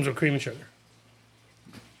and sugar. Comes with cream and sugar.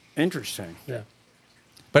 Interesting. Yeah.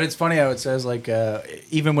 But it's funny how it says like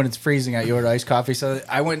even when it's freezing out, you order iced coffee. So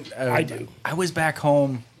I went. I do. I was back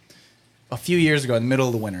home a few years ago in the middle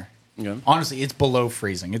of the winter. Yeah. Honestly, it's below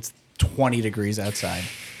freezing. It's 20 degrees outside,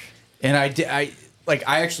 and I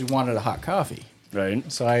actually wanted a hot coffee. Right.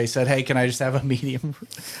 So I said, "Hey, can I just have a medium?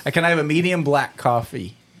 Can I have a medium black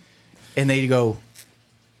coffee?" And they go,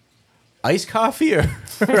 "Iced coffee or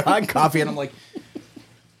hot coffee?" And I'm like,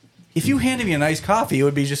 if you handed me an iced coffee, it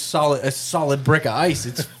would be just a solid brick of ice.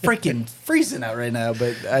 It's freaking freezing out right now,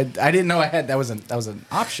 but I didn't know that was an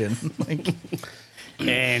option. Like,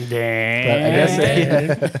 And but I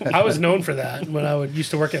guess I was known for that when I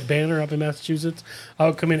used to work at Banter up in Massachusetts. I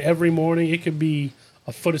would come in every morning. It could be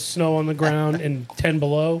a foot of snow on the ground and 10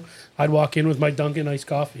 below. I'd walk in with my Dunkin' iced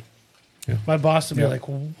coffee. Yeah. My boss would be like,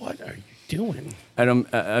 "What are you doing?"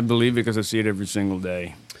 I believe because I see it every single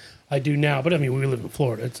day. I do now, but I mean, we live in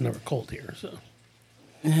Florida. It's never cold here, so.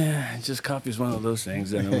 Yeah, it's just coffee is one of those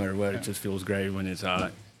things that no matter what, it just feels great when it's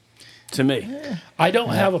hot. To me. I don't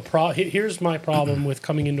have a problem. Here's my problem with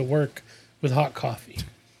coming into work with hot coffee.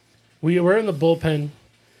 We're in the bullpen,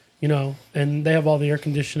 and they have all the air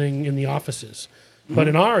conditioning in the offices. But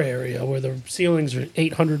in our area, where the ceilings are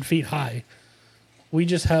 800 feet high, we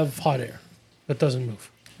just have hot air that doesn't move.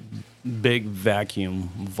 Big vacuum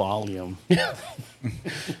volume.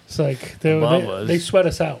 It's like Above us. they sweat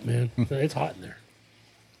us out, man. It's hot in there.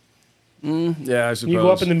 Yeah, I suppose. You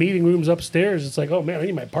go up in the meeting rooms upstairs, it's like, oh man, I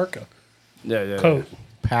need my parka yeah. coat.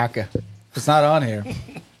 Paca. It's not on here.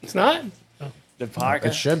 It's not? The pocket.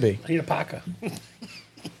 It should be. I need a parka.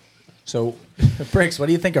 So, Brix, what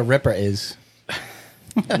do you think a Ripper is?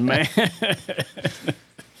 Man. Isn't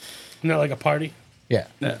that like a party? Yeah.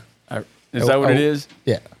 Is that what it is?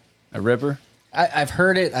 Yeah. A ripper? I've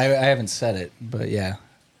heard it. I haven't said it, but yeah.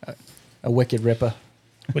 A wicked Ripper.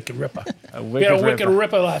 Wicked Ripper. A We had a Wicked ripper.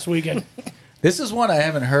 Ripper last weekend. This is one I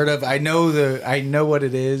haven't heard of. I know what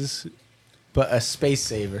it is, but a space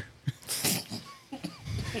saver.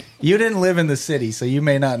 You didn't live in the city, so you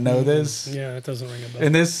may not know this. Yeah, it doesn't ring a bell.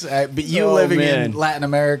 And this, but you Oh, living man. in Latin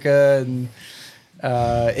America and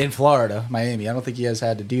in Florida, Miami. I don't think you guys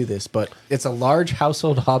had to do this, but it's a large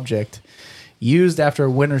household object used after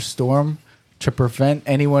a winter storm to prevent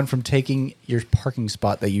anyone from taking your parking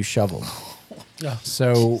spot that you shoveled. Yeah.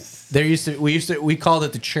 So we called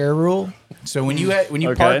it the chair rule. So when you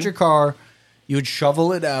Okay. parked your car, you would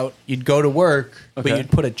shovel it out. You'd go to work, but Okay. you'd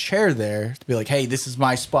put a chair there to be like, "Hey, this is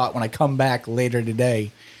my spot when I come back later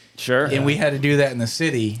today." Sure. And we had to do that in the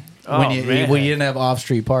city Oh, when you man. didn't have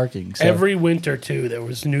off-street parking. So. Every winter too, there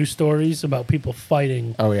was news stories about people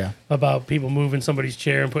fighting Oh yeah, about people moving somebody's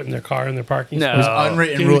chair and putting their car in their parking No. spot. it was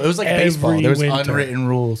unwritten Dude, rules. It was like baseball. every There was winter. unwritten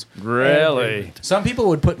rules. Really? Some people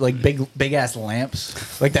would put like big ass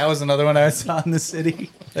lamps. Like that was another one I saw in the city.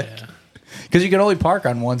 Yeah. Because you can only park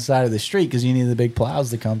on one side of the street because you need the big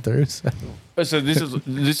plows to come through. So. So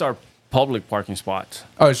these are public parking spots.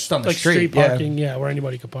 Oh, it's just on the Like street yeah. parking, yeah, where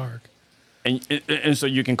anybody could park. And so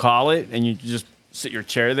you can call it, and you just sit your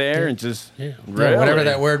chair there and just Yeah. Yeah, whatever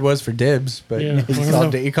that word was for dibs, but Yeah.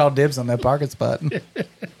 he called dibs on that parking spot.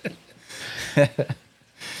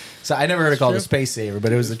 So I never heard it called a space saver,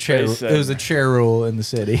 but it was a chair. Space It was a saver. chair rule in the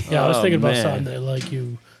city. Yeah, I was Oh, thinking about man. something that like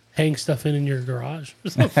you hang stuff in your garage.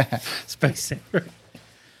 Space saver.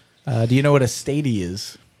 Do you know what a stady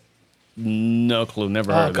is? No clue.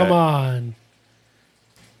 Never heard Oh, of come that. on.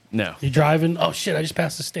 No. You driving? Oh shit! I just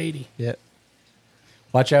passed a Stady. Yeah.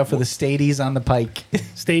 Watch out for the stadies on the pike.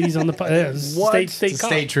 Stady's on the yeah, What? state It's a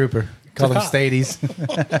cop. state trooper. Call them cop. stadies.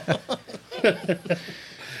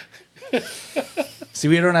 See,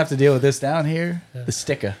 we don't have to deal with this down here. The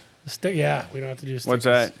sticker. Yeah, we don't have to do. What's stickers.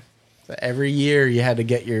 that? So every year you had to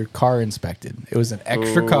get your car inspected. It was an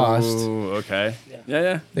extra cost. Ooh, okay.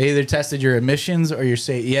 Yeah. They either tested your emissions or your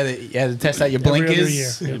safety. You had to test out your Every other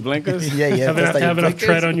blinkers. year. You blinkers? Yeah, you had to test out Have your enough tread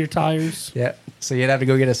blinkers. on your tires. Yeah. So you'd have to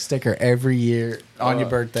go get a sticker every year on your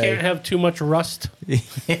birthday. Can't have too much rust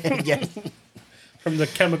Yeah. from the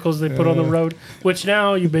chemicals they put on the road. Which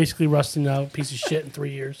now you're basically rusting out a piece of shit in 3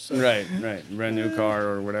 years. So. Right. Brand new car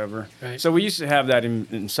or whatever. Right. So we used to have that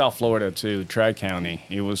in South Florida too, Tri-County.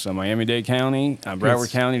 It was Miami-Dade County, Broward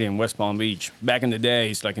Yes. County, and West Palm Beach. Back in the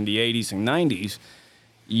days, like in the 80s and 90s,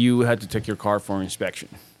 you had to take your car for inspection.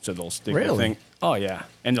 So they'll stick the Really? thing. Oh, yeah.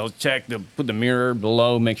 And they'll check, they'll put the mirror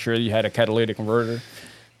below, make sure you had a catalytic converter.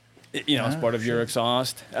 You know, as part of your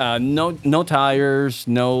exhaust. No tires,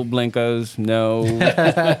 no blinkers, no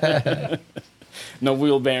no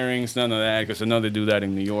wheel bearings, none of that. Because I know they do that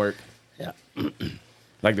in New York. Yeah.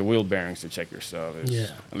 Like the wheel bearings to check your stuff is Yeah.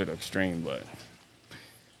 a little extreme, but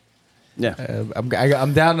yeah.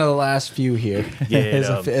 I'm down to the last few here. Yeah, There's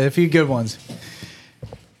a few good ones.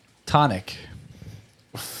 Tonic.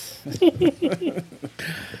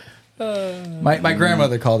 My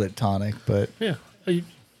grandmother called it tonic, but Yeah.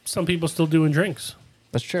 Some people still doing drinks.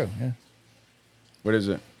 that's true. Yeah, What is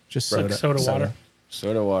it? just Like soda. soda water.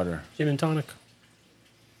 Soda water. Gin and tonic.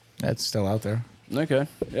 That's still out there. Okay.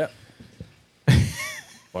 Yeah.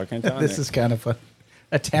 Why can't I? This is kind of fun.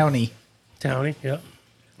 A townie. Townie. Yeah.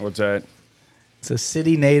 What's that? It's a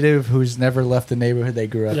city native who's never left the neighborhood they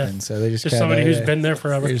grew up Yeah. in, so they just Just kinda, somebody who's been there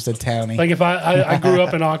forever. Here's a townie. Like if I grew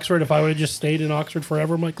up in Oxford, if I would have just stayed in Oxford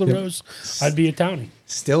forever, Mike LaRose, I'd be a townie.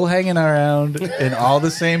 Still hanging around in all the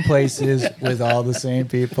same places with all the same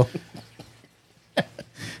people.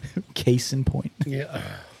 Case in point. Yeah.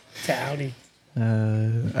 Townie.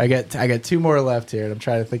 I got two more left here, and I'm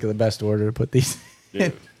trying to think of the best order to put these. Yeah.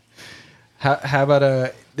 How about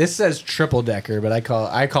a? This says triple decker, but I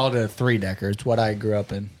called it a 3-decker. It's what I grew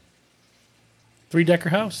up in. 3-decker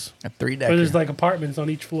house. A Where 3-decker. there's like apartments on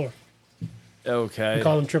each floor. Okay. We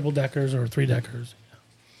call them triple deckers or 3-deckers.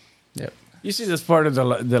 Yep. You see, that's part of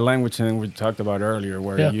the language thing we talked about earlier,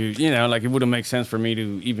 where Yeah. you know, like it wouldn't make sense for me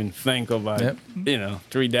to even think of a, Yep.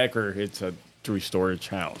 3-decker. It's a 3-storage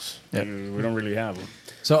house. Yep. We don't really have them.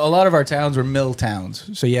 So a lot of our towns were mill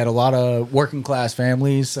towns. So you had a lot of working class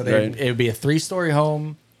families. So Right. it would be a 3-story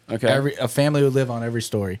home. Okay. A family would live on every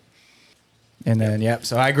story. And then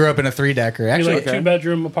so I grew up in a 3-decker. Be Actually, like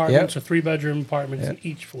 2-bedroom apartments Yep. or 3-bedroom apartments in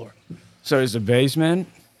each floor. So is the basement?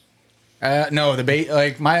 no,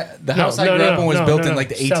 the house I no, grew up no, in was no, built no, in like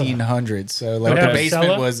the cellar. 1800s. So like Okay. the basement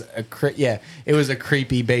Cellar? was it was a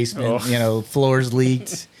creepy basement. Oh. You know, floors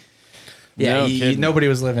leaked. Yeah, No kidding. nobody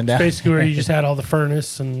was living down. Basically where you just had all the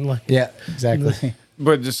furnace and like. Yeah, exactly.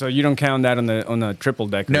 But so you don't count that on the triple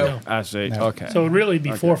decker? No. I see. No. Okay. So it would really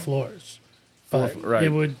be 4 floors. But right. it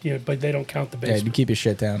would, but they don't count the Yeah, you basement. keep your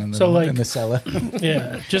shit down in the, So, like- in the cellar.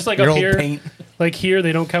 Yeah, just like Your up old here, paint. like here,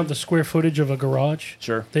 they don't count the square footage of a garage.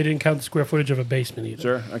 Sure. They didn't count the square footage of a basement either.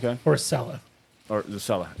 Sure. Okay. Or a cellar. Or the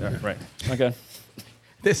cellar. Yeah. Right. Okay.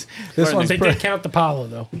 This Right, one's They pretty did count the Palo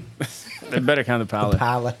though. They better count the pallet.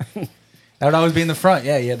 pala. That would always be in the front.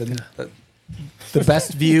 Yeah, you had the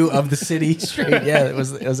best view of the city straight. Yeah, it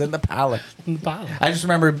was in the palace. The Palo. I just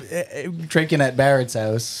remember drinking at Barrett's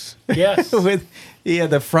house. Yes. He had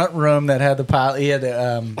the front room that had the pile. He had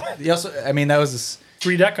he also. I mean, that was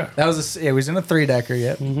 3-decker. it was in a 3-decker.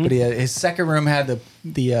 Yeah, Mm-hmm. but his second room had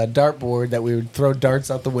the dartboard that we would throw darts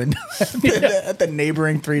out the window at the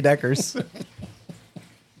neighboring 3-deckers.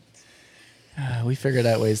 We figured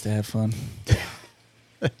out ways to have fun.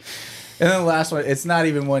 And then the last one, it's not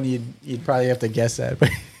even one you'd probably have to guess at,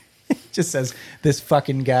 but it just says this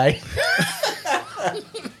fucking guy.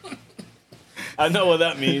 I know what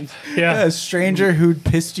that means. Yeah. A stranger who'd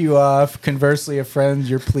pissed you off, conversely a friend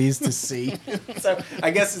you're pleased to see. So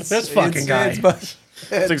I guess it's This fucking guy. It's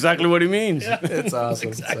That's exactly what he means. It's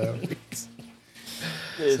awesome. So.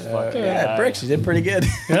 Yeah, Brix, you did pretty good.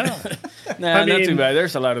 Yeah. Nah, I not mean, too bad.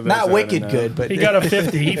 There's a lot of those Not out wicked there. good, but He got a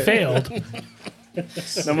 50. He failed.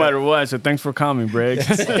 No matter what. So thanks for coming, Briggs.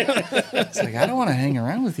 it's like, I don't want to hang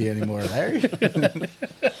around with you anymore, Larry.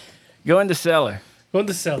 Go in the cellar. Go in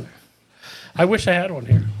the cellar. I wish I had one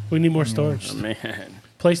here. We need more storage. Oh, man.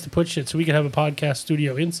 Place to put shit so we can have a podcast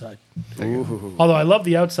studio inside. Ooh. Although I love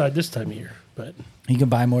the outside this time of year. But You can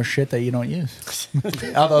buy more shit that you don't use.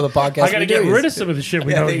 Although the podcast, I got to get rid of some of the shit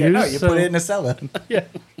we don't there you use. go. You so- put it in a cellar. Yeah.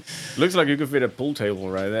 Looks like you could fit a pool table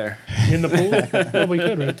right there. In the pool? Well, we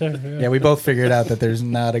could right there. Yeah, we both figured out that there's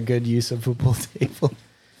not a good use of a pool table.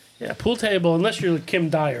 Yeah, pool table. Unless you're Kim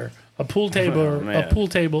Dyer, a pool table. man. A pool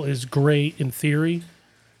table is great in theory,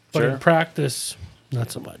 but Sure. in practice,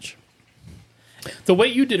 not so much. The way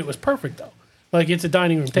you did it was perfect, though. Like it's a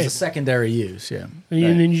dining room It's table, a secondary use, yeah.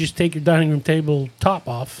 and then you just take your dining room table top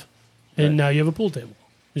off, and now you have a pool table.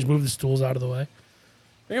 Just move the stools out of the way.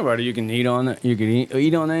 Think about it. You can eat on it. You can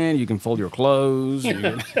eat on it. You can fold your clothes. You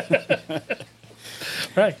can,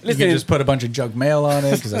 Right. You can just put a bunch of junk mail on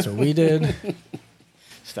it because that's what we did.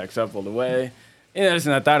 stacks up all the way. Yeah,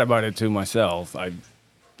 listen, I thought about it too myself. I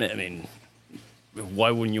mean,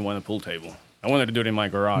 why wouldn't you want a pool table? I wanted to do it in my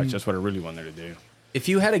garage. That's what I really wanted to do. If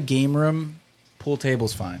you had a game room, pool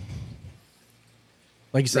table's fine.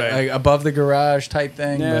 Like you said, Right. like above the garage type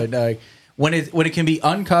thing. Yeah. But when it can be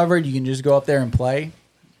uncovered, you can just go up there and play.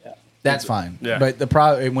 That's fine. Yeah. But the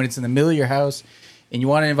problem when it's in the middle of your house and you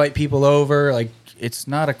want to invite people over, like it's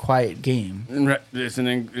not a quiet game. It's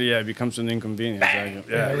it becomes an inconvenience.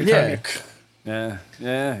 Every Yeah. time you- Yeah.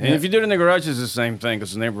 And if you do it in the garage, it's the same thing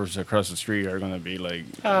because the neighbors across the street are going to be like,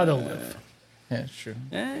 they'll live. Yeah, sure.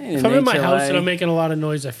 If I'm in my house and I'm making a lot of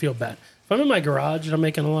noise, I feel bad. If I'm in my garage and I'm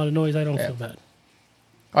making a lot of noise, I don't feel bad.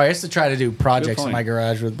 Oh, I used to try to do projects in point. my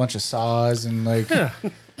garage with a bunch of saws and like Yeah.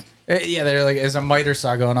 they're like as a miter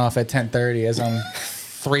saw going off at 10:30 as I'm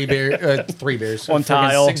three beers, One freaking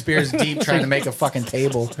tile. 6 beers deep trying to make a fucking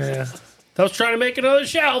table. Yeah. I was trying to make another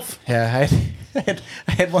shelf. Yeah,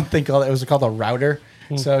 I had one thing called a router.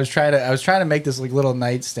 So I was trying to make this like little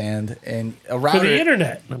nightstand and a router For the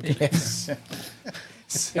internet. Yes.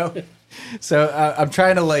 so I'm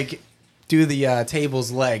trying to like do the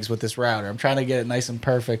table's legs with this router. I'm trying to get it nice and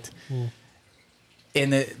perfect.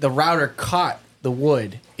 And the router caught the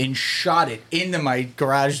wood and shot it into my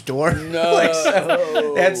garage door. No,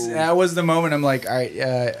 that was the moment. I'm like, all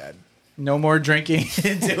right, no more drinking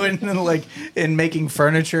and making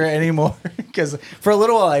furniture anymore. Because for a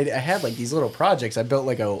little while, I had like these little projects. I built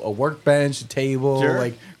like a workbench, a table, Sure.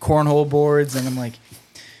 like cornhole boards, and I'm like,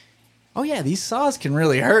 oh yeah, these saws can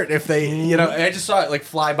really hurt if they, and I just saw it like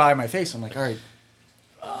fly by my face. I'm like, all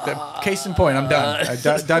right, case in point, I'm done.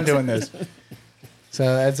 I'm done doing this. So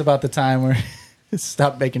that's about the time where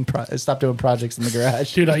stop doing projects in the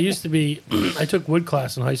garage. Dude, I took wood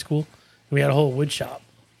class in high school, and we had a whole wood shop.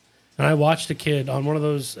 And I watched a kid on one of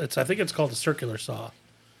those, I think it's called a circular saw.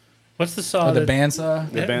 What's the saw? The bandsaw.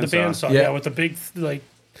 The band band saw. saw, Yeah. yeah, with the big, like,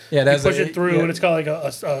 Yeah, you that's push it through, and it's got like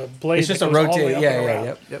a blade. It's just that a goes all the way rotate. up Yeah, and yeah,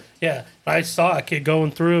 around. yep. Yeah, I saw a kid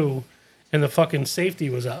going through, and the fucking safety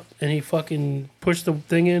was up, and he fucking pushed the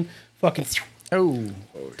thing in, fucking Oh,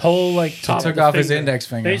 whole like top. took of the off his finger. index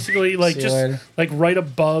finger. Basically, like See you just later. like right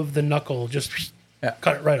above the knuckle, just Yeah.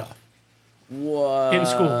 cut it right off what? in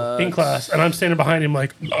school, in class, and I'm standing behind him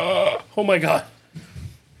like, oh my god,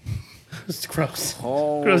 it's gross.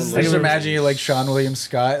 Oh, Gross I just imagine you like Sean William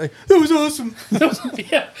Scott. Like, that was awesome.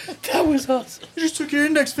 Yeah, that was awesome. You just took your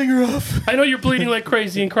index finger off. I know you're bleeding like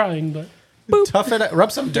crazy and crying, but Tough it.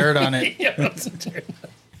 Rub some dirt on it. yeah, that's a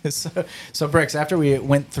So Brix, after we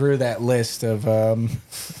went through that list of all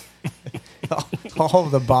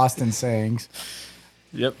of the Boston sayings,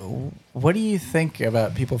 Yep. what do you think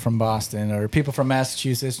about people from Boston or people from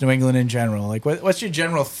Massachusetts, New England in general? Like, what's your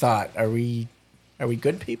general thought? Are we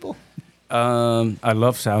good people? I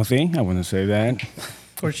love Southie. I want to say that.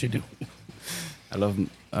 Of course you do. I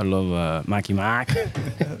love Mikey Mac.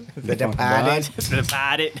 The departed. The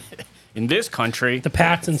departed. In this country, The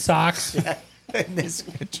pats and socks. In this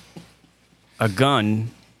country. a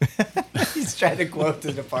gun. He's trying to quote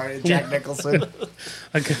the departed Jack Nicholson.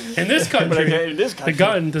 Like, in this country, the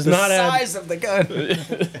gun does The not add. size of the gun.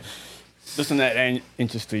 Doesn't that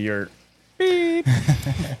inches to your beep?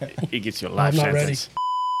 It gets you a life I'm not ready.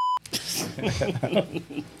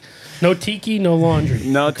 sentence. No tiki, no laundry.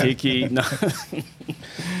 No tiki. No.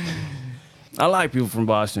 I like people from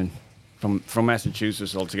Boston, from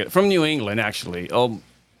Massachusetts altogether, from New England actually. Oh,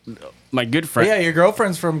 my good friend. Yeah, your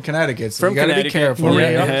girlfriend's from Connecticut, so From you gotta be Connecticut. careful.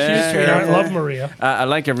 Maria. Yeah. She's sweet. I love Maria. I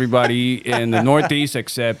like everybody in the Northeast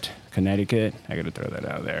except Connecticut. I got to throw that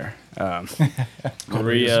out there.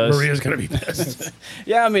 Maria's going to be pissed.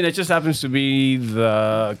 Yeah, I mean, it just happens to be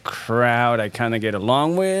the crowd I kind of get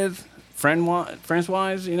along with,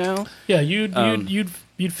 friends-wise, you know? Yeah, you'd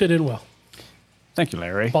fit in well. Thank you,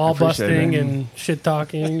 Larry. Ball I appreciate busting it. and shit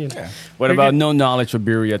talking. And What You're about good. no knowledge of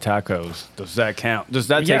birria tacos? Does that count? Does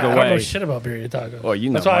that yeah, take I don't away? know shit about birria tacos. Well, you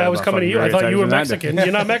know That's why more I was about coming to you. I fucking thought you were birria tacos than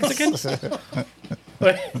I do. Mexican. You're not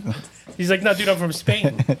Mexican? He's like, no, dude, I'm from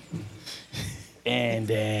Spain. And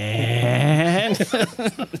then,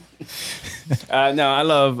 no,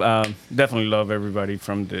 I definitely love everybody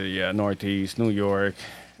from the Northeast, New York.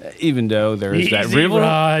 Even though there is that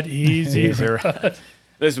rivalry. Easy Rod.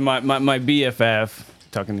 This is my BFF,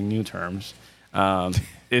 talking in new terms.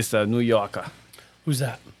 It's a New Yorker, Who's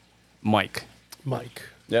that? Mike. Mike.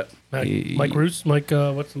 Yep. Mike Roos? Mike,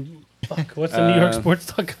 what's the New York sports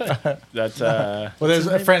talk guy? That's Well, there's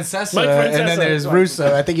Francesa, Mike Francesa. and then there's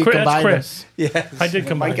Russo. I think you That's combined Chris. them. Yeah, I did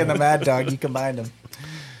combine Mike and the them. Mad Dog. You combined them.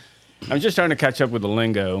 I'm just trying to catch up with the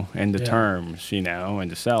lingo and the Yeah. terms, you know, and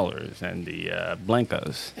the sellers and the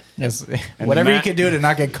blancas. Yes. Whatever you can do to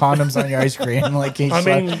not get condoms on your ice cream. Like, you want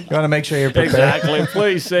to make sure you're prepared. Exactly.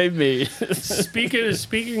 Please save me.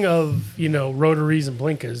 Speaking of, rotaries and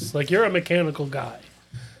blinkers, like you're a mechanical guy.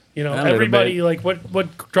 A little Everybody, bit. like,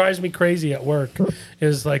 what drives me crazy at work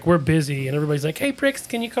is like we're busy and everybody's like, "Hey, Brix,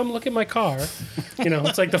 can you come look at my car?"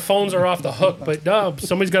 It's like the phones are off the hook, but no,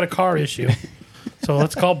 somebody's got a car issue. So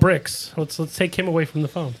let's call Brix. Let's take him away from the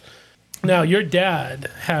phone. Now, your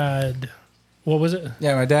dad had, what was it?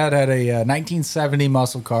 Yeah, my dad had a 1970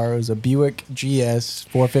 muscle car. It was a Buick GS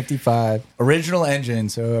 455, original engine.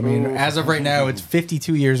 So, I mean, as of right now, it's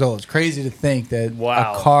 52 years old. It's crazy to think that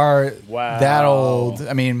Wow. a car Wow. that old,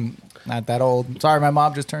 I mean, not that old. Sorry, my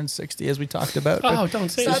mom just turned 60, as we talked about. Oh, don't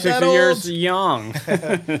say Not that. 60 that years old. young.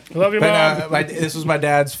 Love you, Mom. But this was my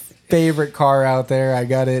dad's favorite car out there. I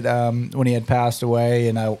got it when he had passed away,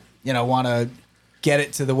 and I, want to get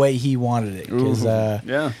it to the way he wanted it because,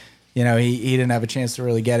 Yeah. he didn't have a chance to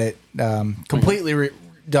really get it completely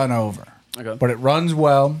done over. Okay. But it runs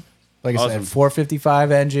well. Like I Awesome. said, 455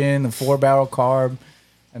 engine, the 4-barrel carb.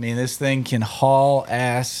 I mean, this thing can haul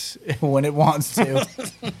ass when it wants to.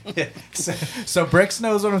 So Brix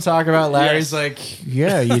knows what I'm talking about. Larry's Yes. like,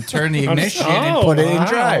 yeah, you turn the ignition and put it in wow.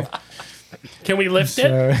 drive. Can we lift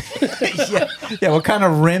it? So, yeah. What kind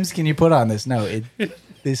of rims can you put on this? No,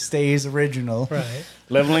 this stays original. Right.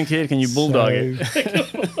 Leveling kid, can you bulldog it?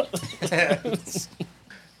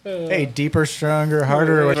 Hey, deeper, stronger,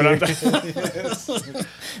 harder.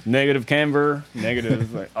 Negative camber,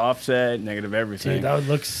 negative offset, negative everything. Dude, that would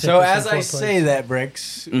look sick. So with as some I foreplay. say that,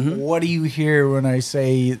 Brix, what do you hear when I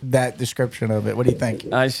say that description of it? What do you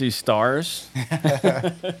think? I see stars.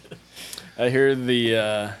 I hear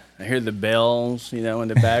the bells, in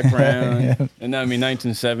the background. And I mean,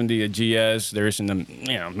 1970, a GS. There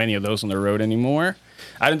isn't, many of those on the road anymore.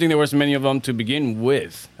 I don't think there was many of them to begin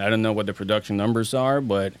with. I don't know what the production numbers are,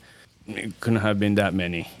 but it couldn't have been that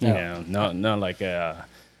many. No. Not like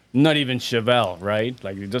not even Chevelle, right?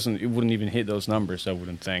 Like it wouldn't even hit those numbers. I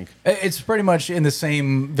wouldn't think. It's pretty much in the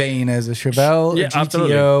same vein as a Chevelle, Yeah, a GTO,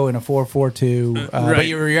 absolutely. and a 442. But Right.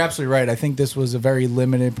 you're absolutely right. I think this was a very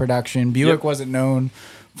limited production. Buick wasn't known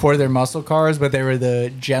for their muscle cars, but they were the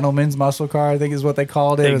gentleman's muscle car, I think is what they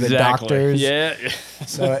called it, or the doctors. Yeah.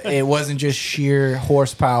 So it wasn't just sheer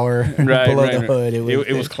horsepower Right, below right, the right. hood.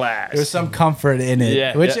 It was class. There was some comfort in it,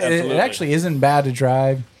 Yeah, which yeah, it absolutely. actually isn't bad to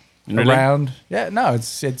drive Really? around. Yeah, no, it's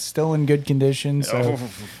still in good condition. So, Oh,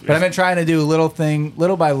 but I've been trying to do little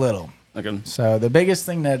by little. Okay. So the biggest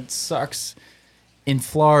thing that sucks in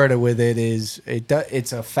Florida with it is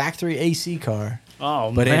it's a factory AC car,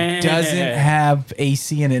 Oh, but man. it doesn't have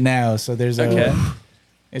AC in it now. So there's Okay.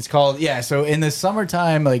 it's called So in the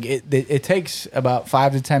summertime, like it takes about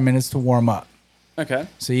 5 to 10 minutes to warm up. Okay.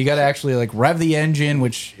 So you got to actually like rev the engine,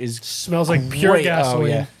 which is Smells like pure great. gasoline.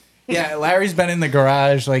 Oh, yeah. Yeah, Larry's been in the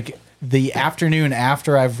garage like the afternoon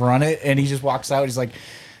after I've run it, and he just walks out. He's like,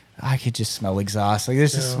 I could just smell exhaust. Like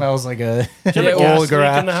this just smells like a Do you have a gas old leak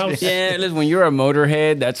garage. in the house? Yeah, listen, when you're a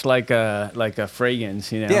motorhead, that's like a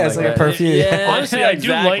fragrance, Yeah, it's like a perfume. Yeah, Honestly, I do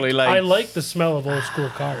exactly, I like the smell of old school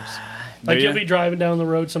cars. Like Do you'll ya? be driving down the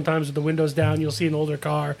road sometimes with the windows down, you'll see an older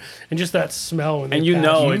car, and just that smell when and they you pass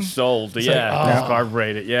know you. it's sold. It's Yeah, like, it's oh.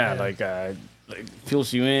 carbureted. Yeah, Yeah. like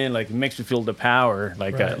fills you in, like it makes you feel the power,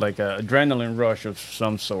 like Right. a adrenaline rush of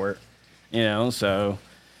some sort. So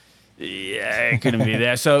yeah, it couldn't be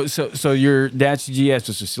that. So your dad's GS,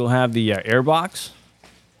 does it still have the airbox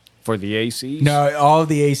for the AC? No, all of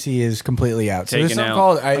the AC is completely out. So there's Taken something out.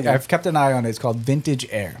 called Okay. I've kept an eye on it. It's called Vintage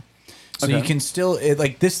Air. So Okay. you can still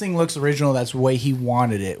like this thing looks original. That's the way he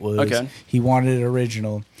wanted it. He wanted it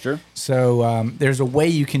original. Sure. So there's a way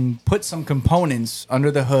you can put some components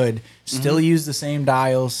under the hood, still use the same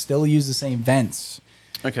dials, still use the same vents.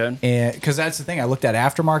 Okay. And because that's the thing, I looked at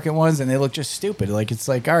aftermarket ones and they look just stupid. Like it's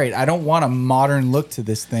like, all right, I don't want a modern look to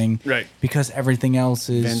this thing, Right. Because everything else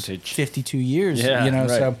is Vintage. 52 years, Yeah, you know. right.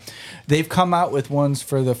 So they've come out with ones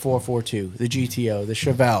for the 442, the GTO, the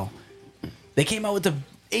Chevelle. They came out with the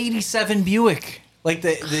 '87 Buick, like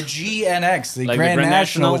the GNX, the Like the Grand Grand National,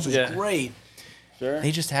 National? which was Yeah. great. Sure.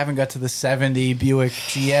 They just haven't got to the '70 Buick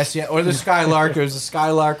GS yet, or the Skylark. The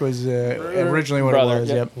Skylark was originally what Brother, it was.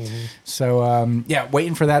 yep. Yep. So yeah,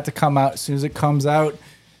 waiting for that to come out. As soon as it comes out,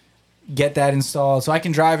 get that installed so I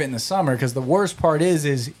can drive it in the summer. Because the worst part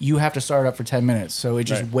is you have to start it up for 10 minutes, so it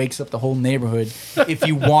just Right. wakes up the whole neighborhood. If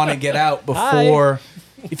you want to get out before,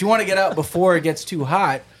 it gets too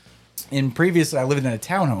hot. And previously, I lived in a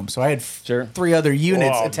townhome, so I had Sure. 3 other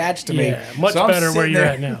units Wow. attached to me. Yeah, much So I'm better where sitting you're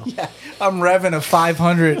there- at now. Yeah, I'm revving a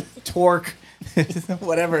 500 torque,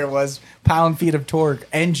 whatever it was, pound-feet of torque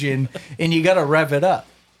engine, and you got to rev it up.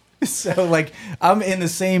 So, like, I'm in the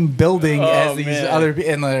same building as these man. other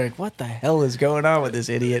people, and they're like, what the hell is going on with this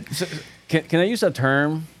idiot? Can I use a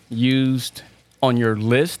term used on your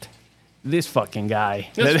list? This fucking guy.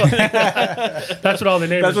 That's what all the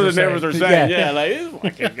neighbors That's what were the neighbors saying. are saying. Yeah. Yeah, like this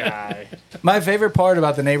fucking guy. My favorite part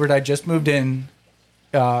about the neighborhood I just moved in,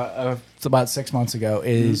 it's about 6 months ago,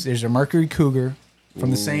 is there's a Mercury Cougar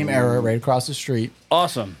from the same era right across the street.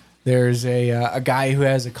 Awesome. There's a guy who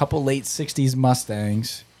has a couple late '60s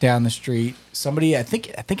Mustangs down the street. Somebody, I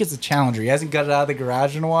think it's a Challenger. He hasn't got it out of the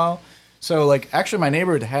garage in a while. So, like, actually, my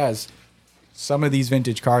neighborhood has some of these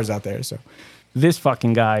vintage cars out there. So, This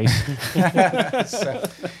fucking guy.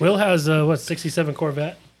 Will has what 67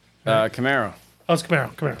 Corvette? Camaro. Oh, it's Camaro.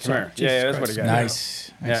 Sorry. Camaro. Yeah, that's what he got.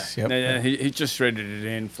 nice. Yeah. Yep. Yeah, he just traded it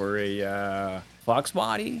in for a Fox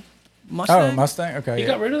body Mustang. Oh, Mustang. Okay. You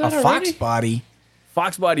got rid of that a Fox already? body.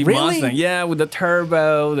 Fox body Really? Mustang. Yeah, with the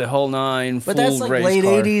turbo, the whole nine. But full that's like race late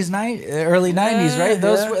car. '80s, early '90s, right?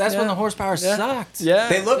 That's yeah. when the horsepower sucked. Yeah,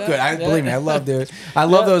 they look yeah, good. I yeah. believe me. I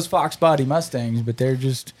love those Fox body Mustangs, but they're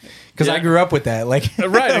just because I Yeah. grew up with that. Like Right,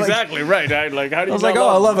 like, exactly. Right. Like, how do you? I was like, not oh,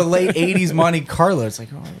 I love love a late '80s Monte Carlo. It's like,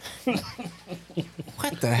 oh,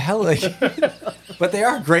 what the hell? Like, but they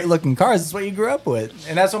are great looking cars. That's what you grew up with,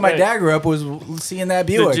 and that's what my Right. dad grew up was seeing that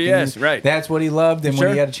Buick. GS, and right. That's what he loved, and when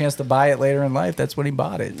Sure. he had a chance to buy it later in life, that's when he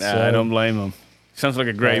bought it. Nah, So- I don't blame him. Sounds like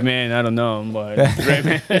a great Yeah. man. I don't know him, but great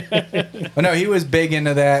man. But no, he was big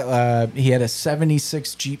into that. He had a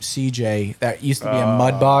 '76 Jeep CJ that used to be a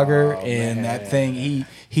mud bogger, and that thing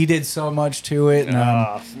he did so much to it. And,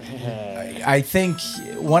 I think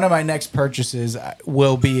one of my next purchases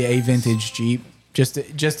will be a vintage Jeep, just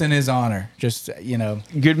in his honor. Just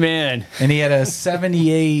Good man. and he had a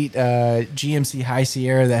 '78 GMC High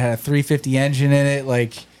Sierra that had a 350 engine in it,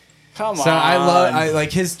 like. Come on. So I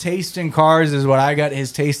like his taste in cars is what I got.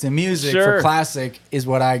 His taste in music Sure. for classic is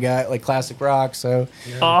what I got, like classic rock. So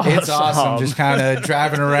Awesome. it's awesome, just kind of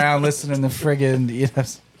driving around, listening to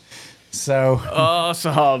friggin', So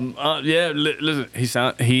Awesome. Yeah,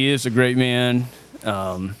 listen, he is a great man.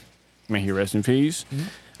 May he rest in peace.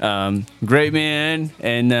 Great man,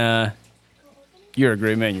 and you're a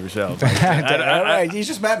great man yourself. all right, you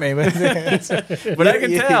just met me, but But I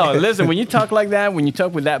can tell. Listen, when you talk like that, when you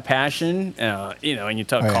talk with that passion, and you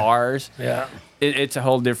talk yeah. cars, Yeah. it's a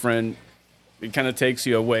whole different. It kind of takes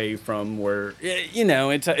you away from where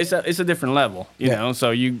it's a different level. You Yeah. know,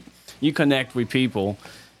 so you connect with people.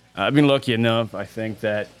 I've been lucky enough. I think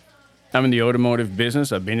that I'm in the automotive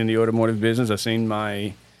business. I've been in the automotive business. I've seen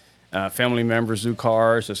my family members do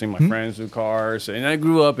cars. I've seen my friends do cars, and I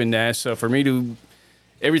grew up in that. So for me to,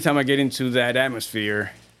 every time I get into that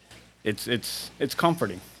atmosphere, it's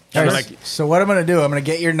comforting. All right, Like, so what I'm gonna do? I'm gonna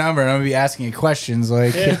get your number and I'm gonna be asking you questions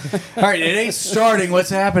like, all right, it ain't starting. What's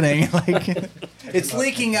happening? Like, it's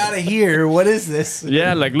leaking out of here. What is this?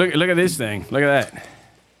 yeah, like look at this thing. Look at that.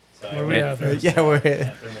 What do we have there? Yeah,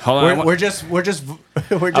 Hold on. we're just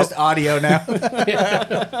audio now.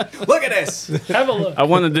 Look at this. Have a look. I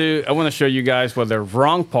want to show you guys what the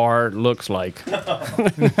wrong part looks like.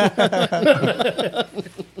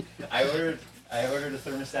 I ordered a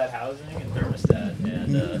thermostat housing and thermostat,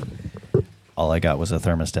 and all I got was a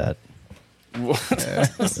thermostat.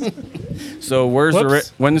 So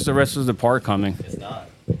Whoops. when is the rest of the part coming? It's not.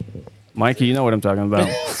 Mikey, you know what I'm talking about.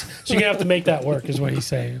 So you're gonna have to make that work, is what he's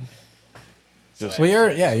saying.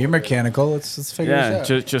 Well, you're mechanical. Let's figure Yeah,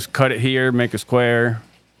 this out. just cut it here, make a square,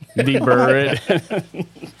 deburr it,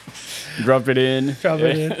 drop it in, Drop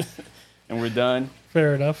it in. and we're done.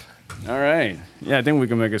 Fair enough. All right. Yeah, I think we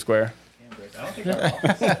can make a square. I don't think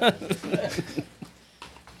I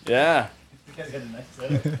Yeah. You guys got a nice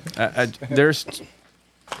setup. There's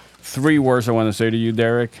 3 words I want to say to you,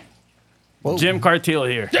 Derek. Whoa. Jim Cartiel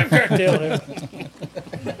here.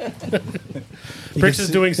 Brix is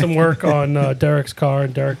doing some work on Derek's car,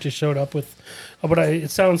 and Derek just showed up with what it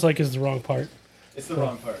sounds like is the wrong part. It's the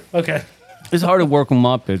wrong part. Okay. It's hard to work with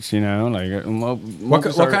Muppets, you know. Like What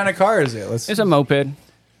kind of car is it? It's a moped.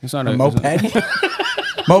 It's not a a moped?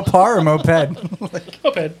 Mopar or moped?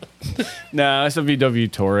 Moped. No, it's a VW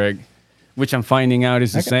Touareg, which I'm finding out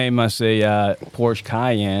is the same as a Porsche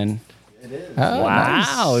Cayenne. It is. Oh,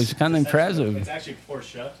 Wow, nice. it's kind of impressive. It's actually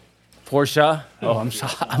Porsche. Porsche? Oh, I'm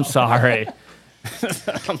sorry. I'm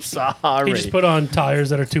He sorry. just put on tires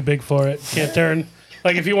that are too big for it. Can't turn.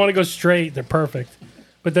 Like if you want to go straight, they're perfect.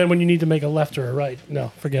 But then when you need to make a left or a right, no,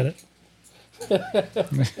 forget it.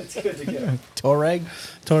 It's good to go. Touareg?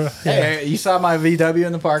 Yeah. Hey, you saw my VW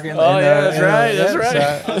in the parking. Oh, yeah, that's right, that's right.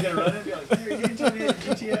 I was going to run it and be like, here, you can tell me the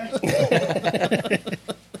GTI.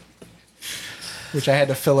 Which I had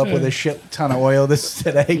to fill up with a shit ton of oil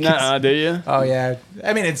today. 'Cause- Nah, do you? Oh yeah,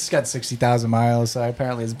 I mean it's got 60,000 miles, so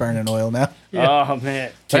apparently it's burning oil now. Oh,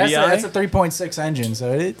 man. But TDI? that's a 3.6 engine,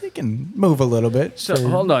 so it can move a little bit. So, for-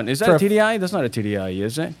 hold on. Is that for a a- TDI? That's not a TDI,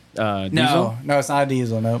 is it? Diesel? No, it's not a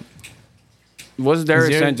diesel. No, What's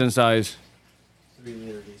Derek's Zero- engine size?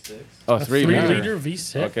 3-liter V6. Oh, 3 3 liter. liter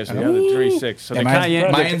V6. Okay, so you have the 3.6. So yeah, the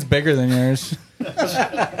Cayenne. mine's bigger than yours.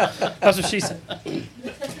 That's what she said.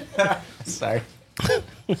 Sorry.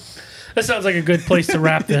 That sounds like a good place to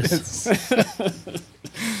wrap this. All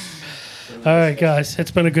right, guys.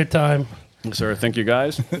 It's been a good time. Sir, thank you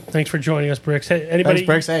guys. Thanks for joining us, Brix. Hey, anybody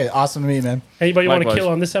Thanks, Brix. Hey, awesome to meet, man. anybody want to Likewise.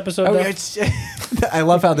 kill on this episode? Oh, though? it's, I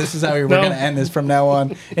love how this is how we're No. going to end this from now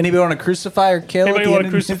on. Anybody want to crucify or kill? Anybody at the wanna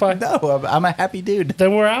end? crucify? No, I'm a happy dude.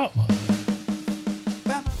 Then we're out.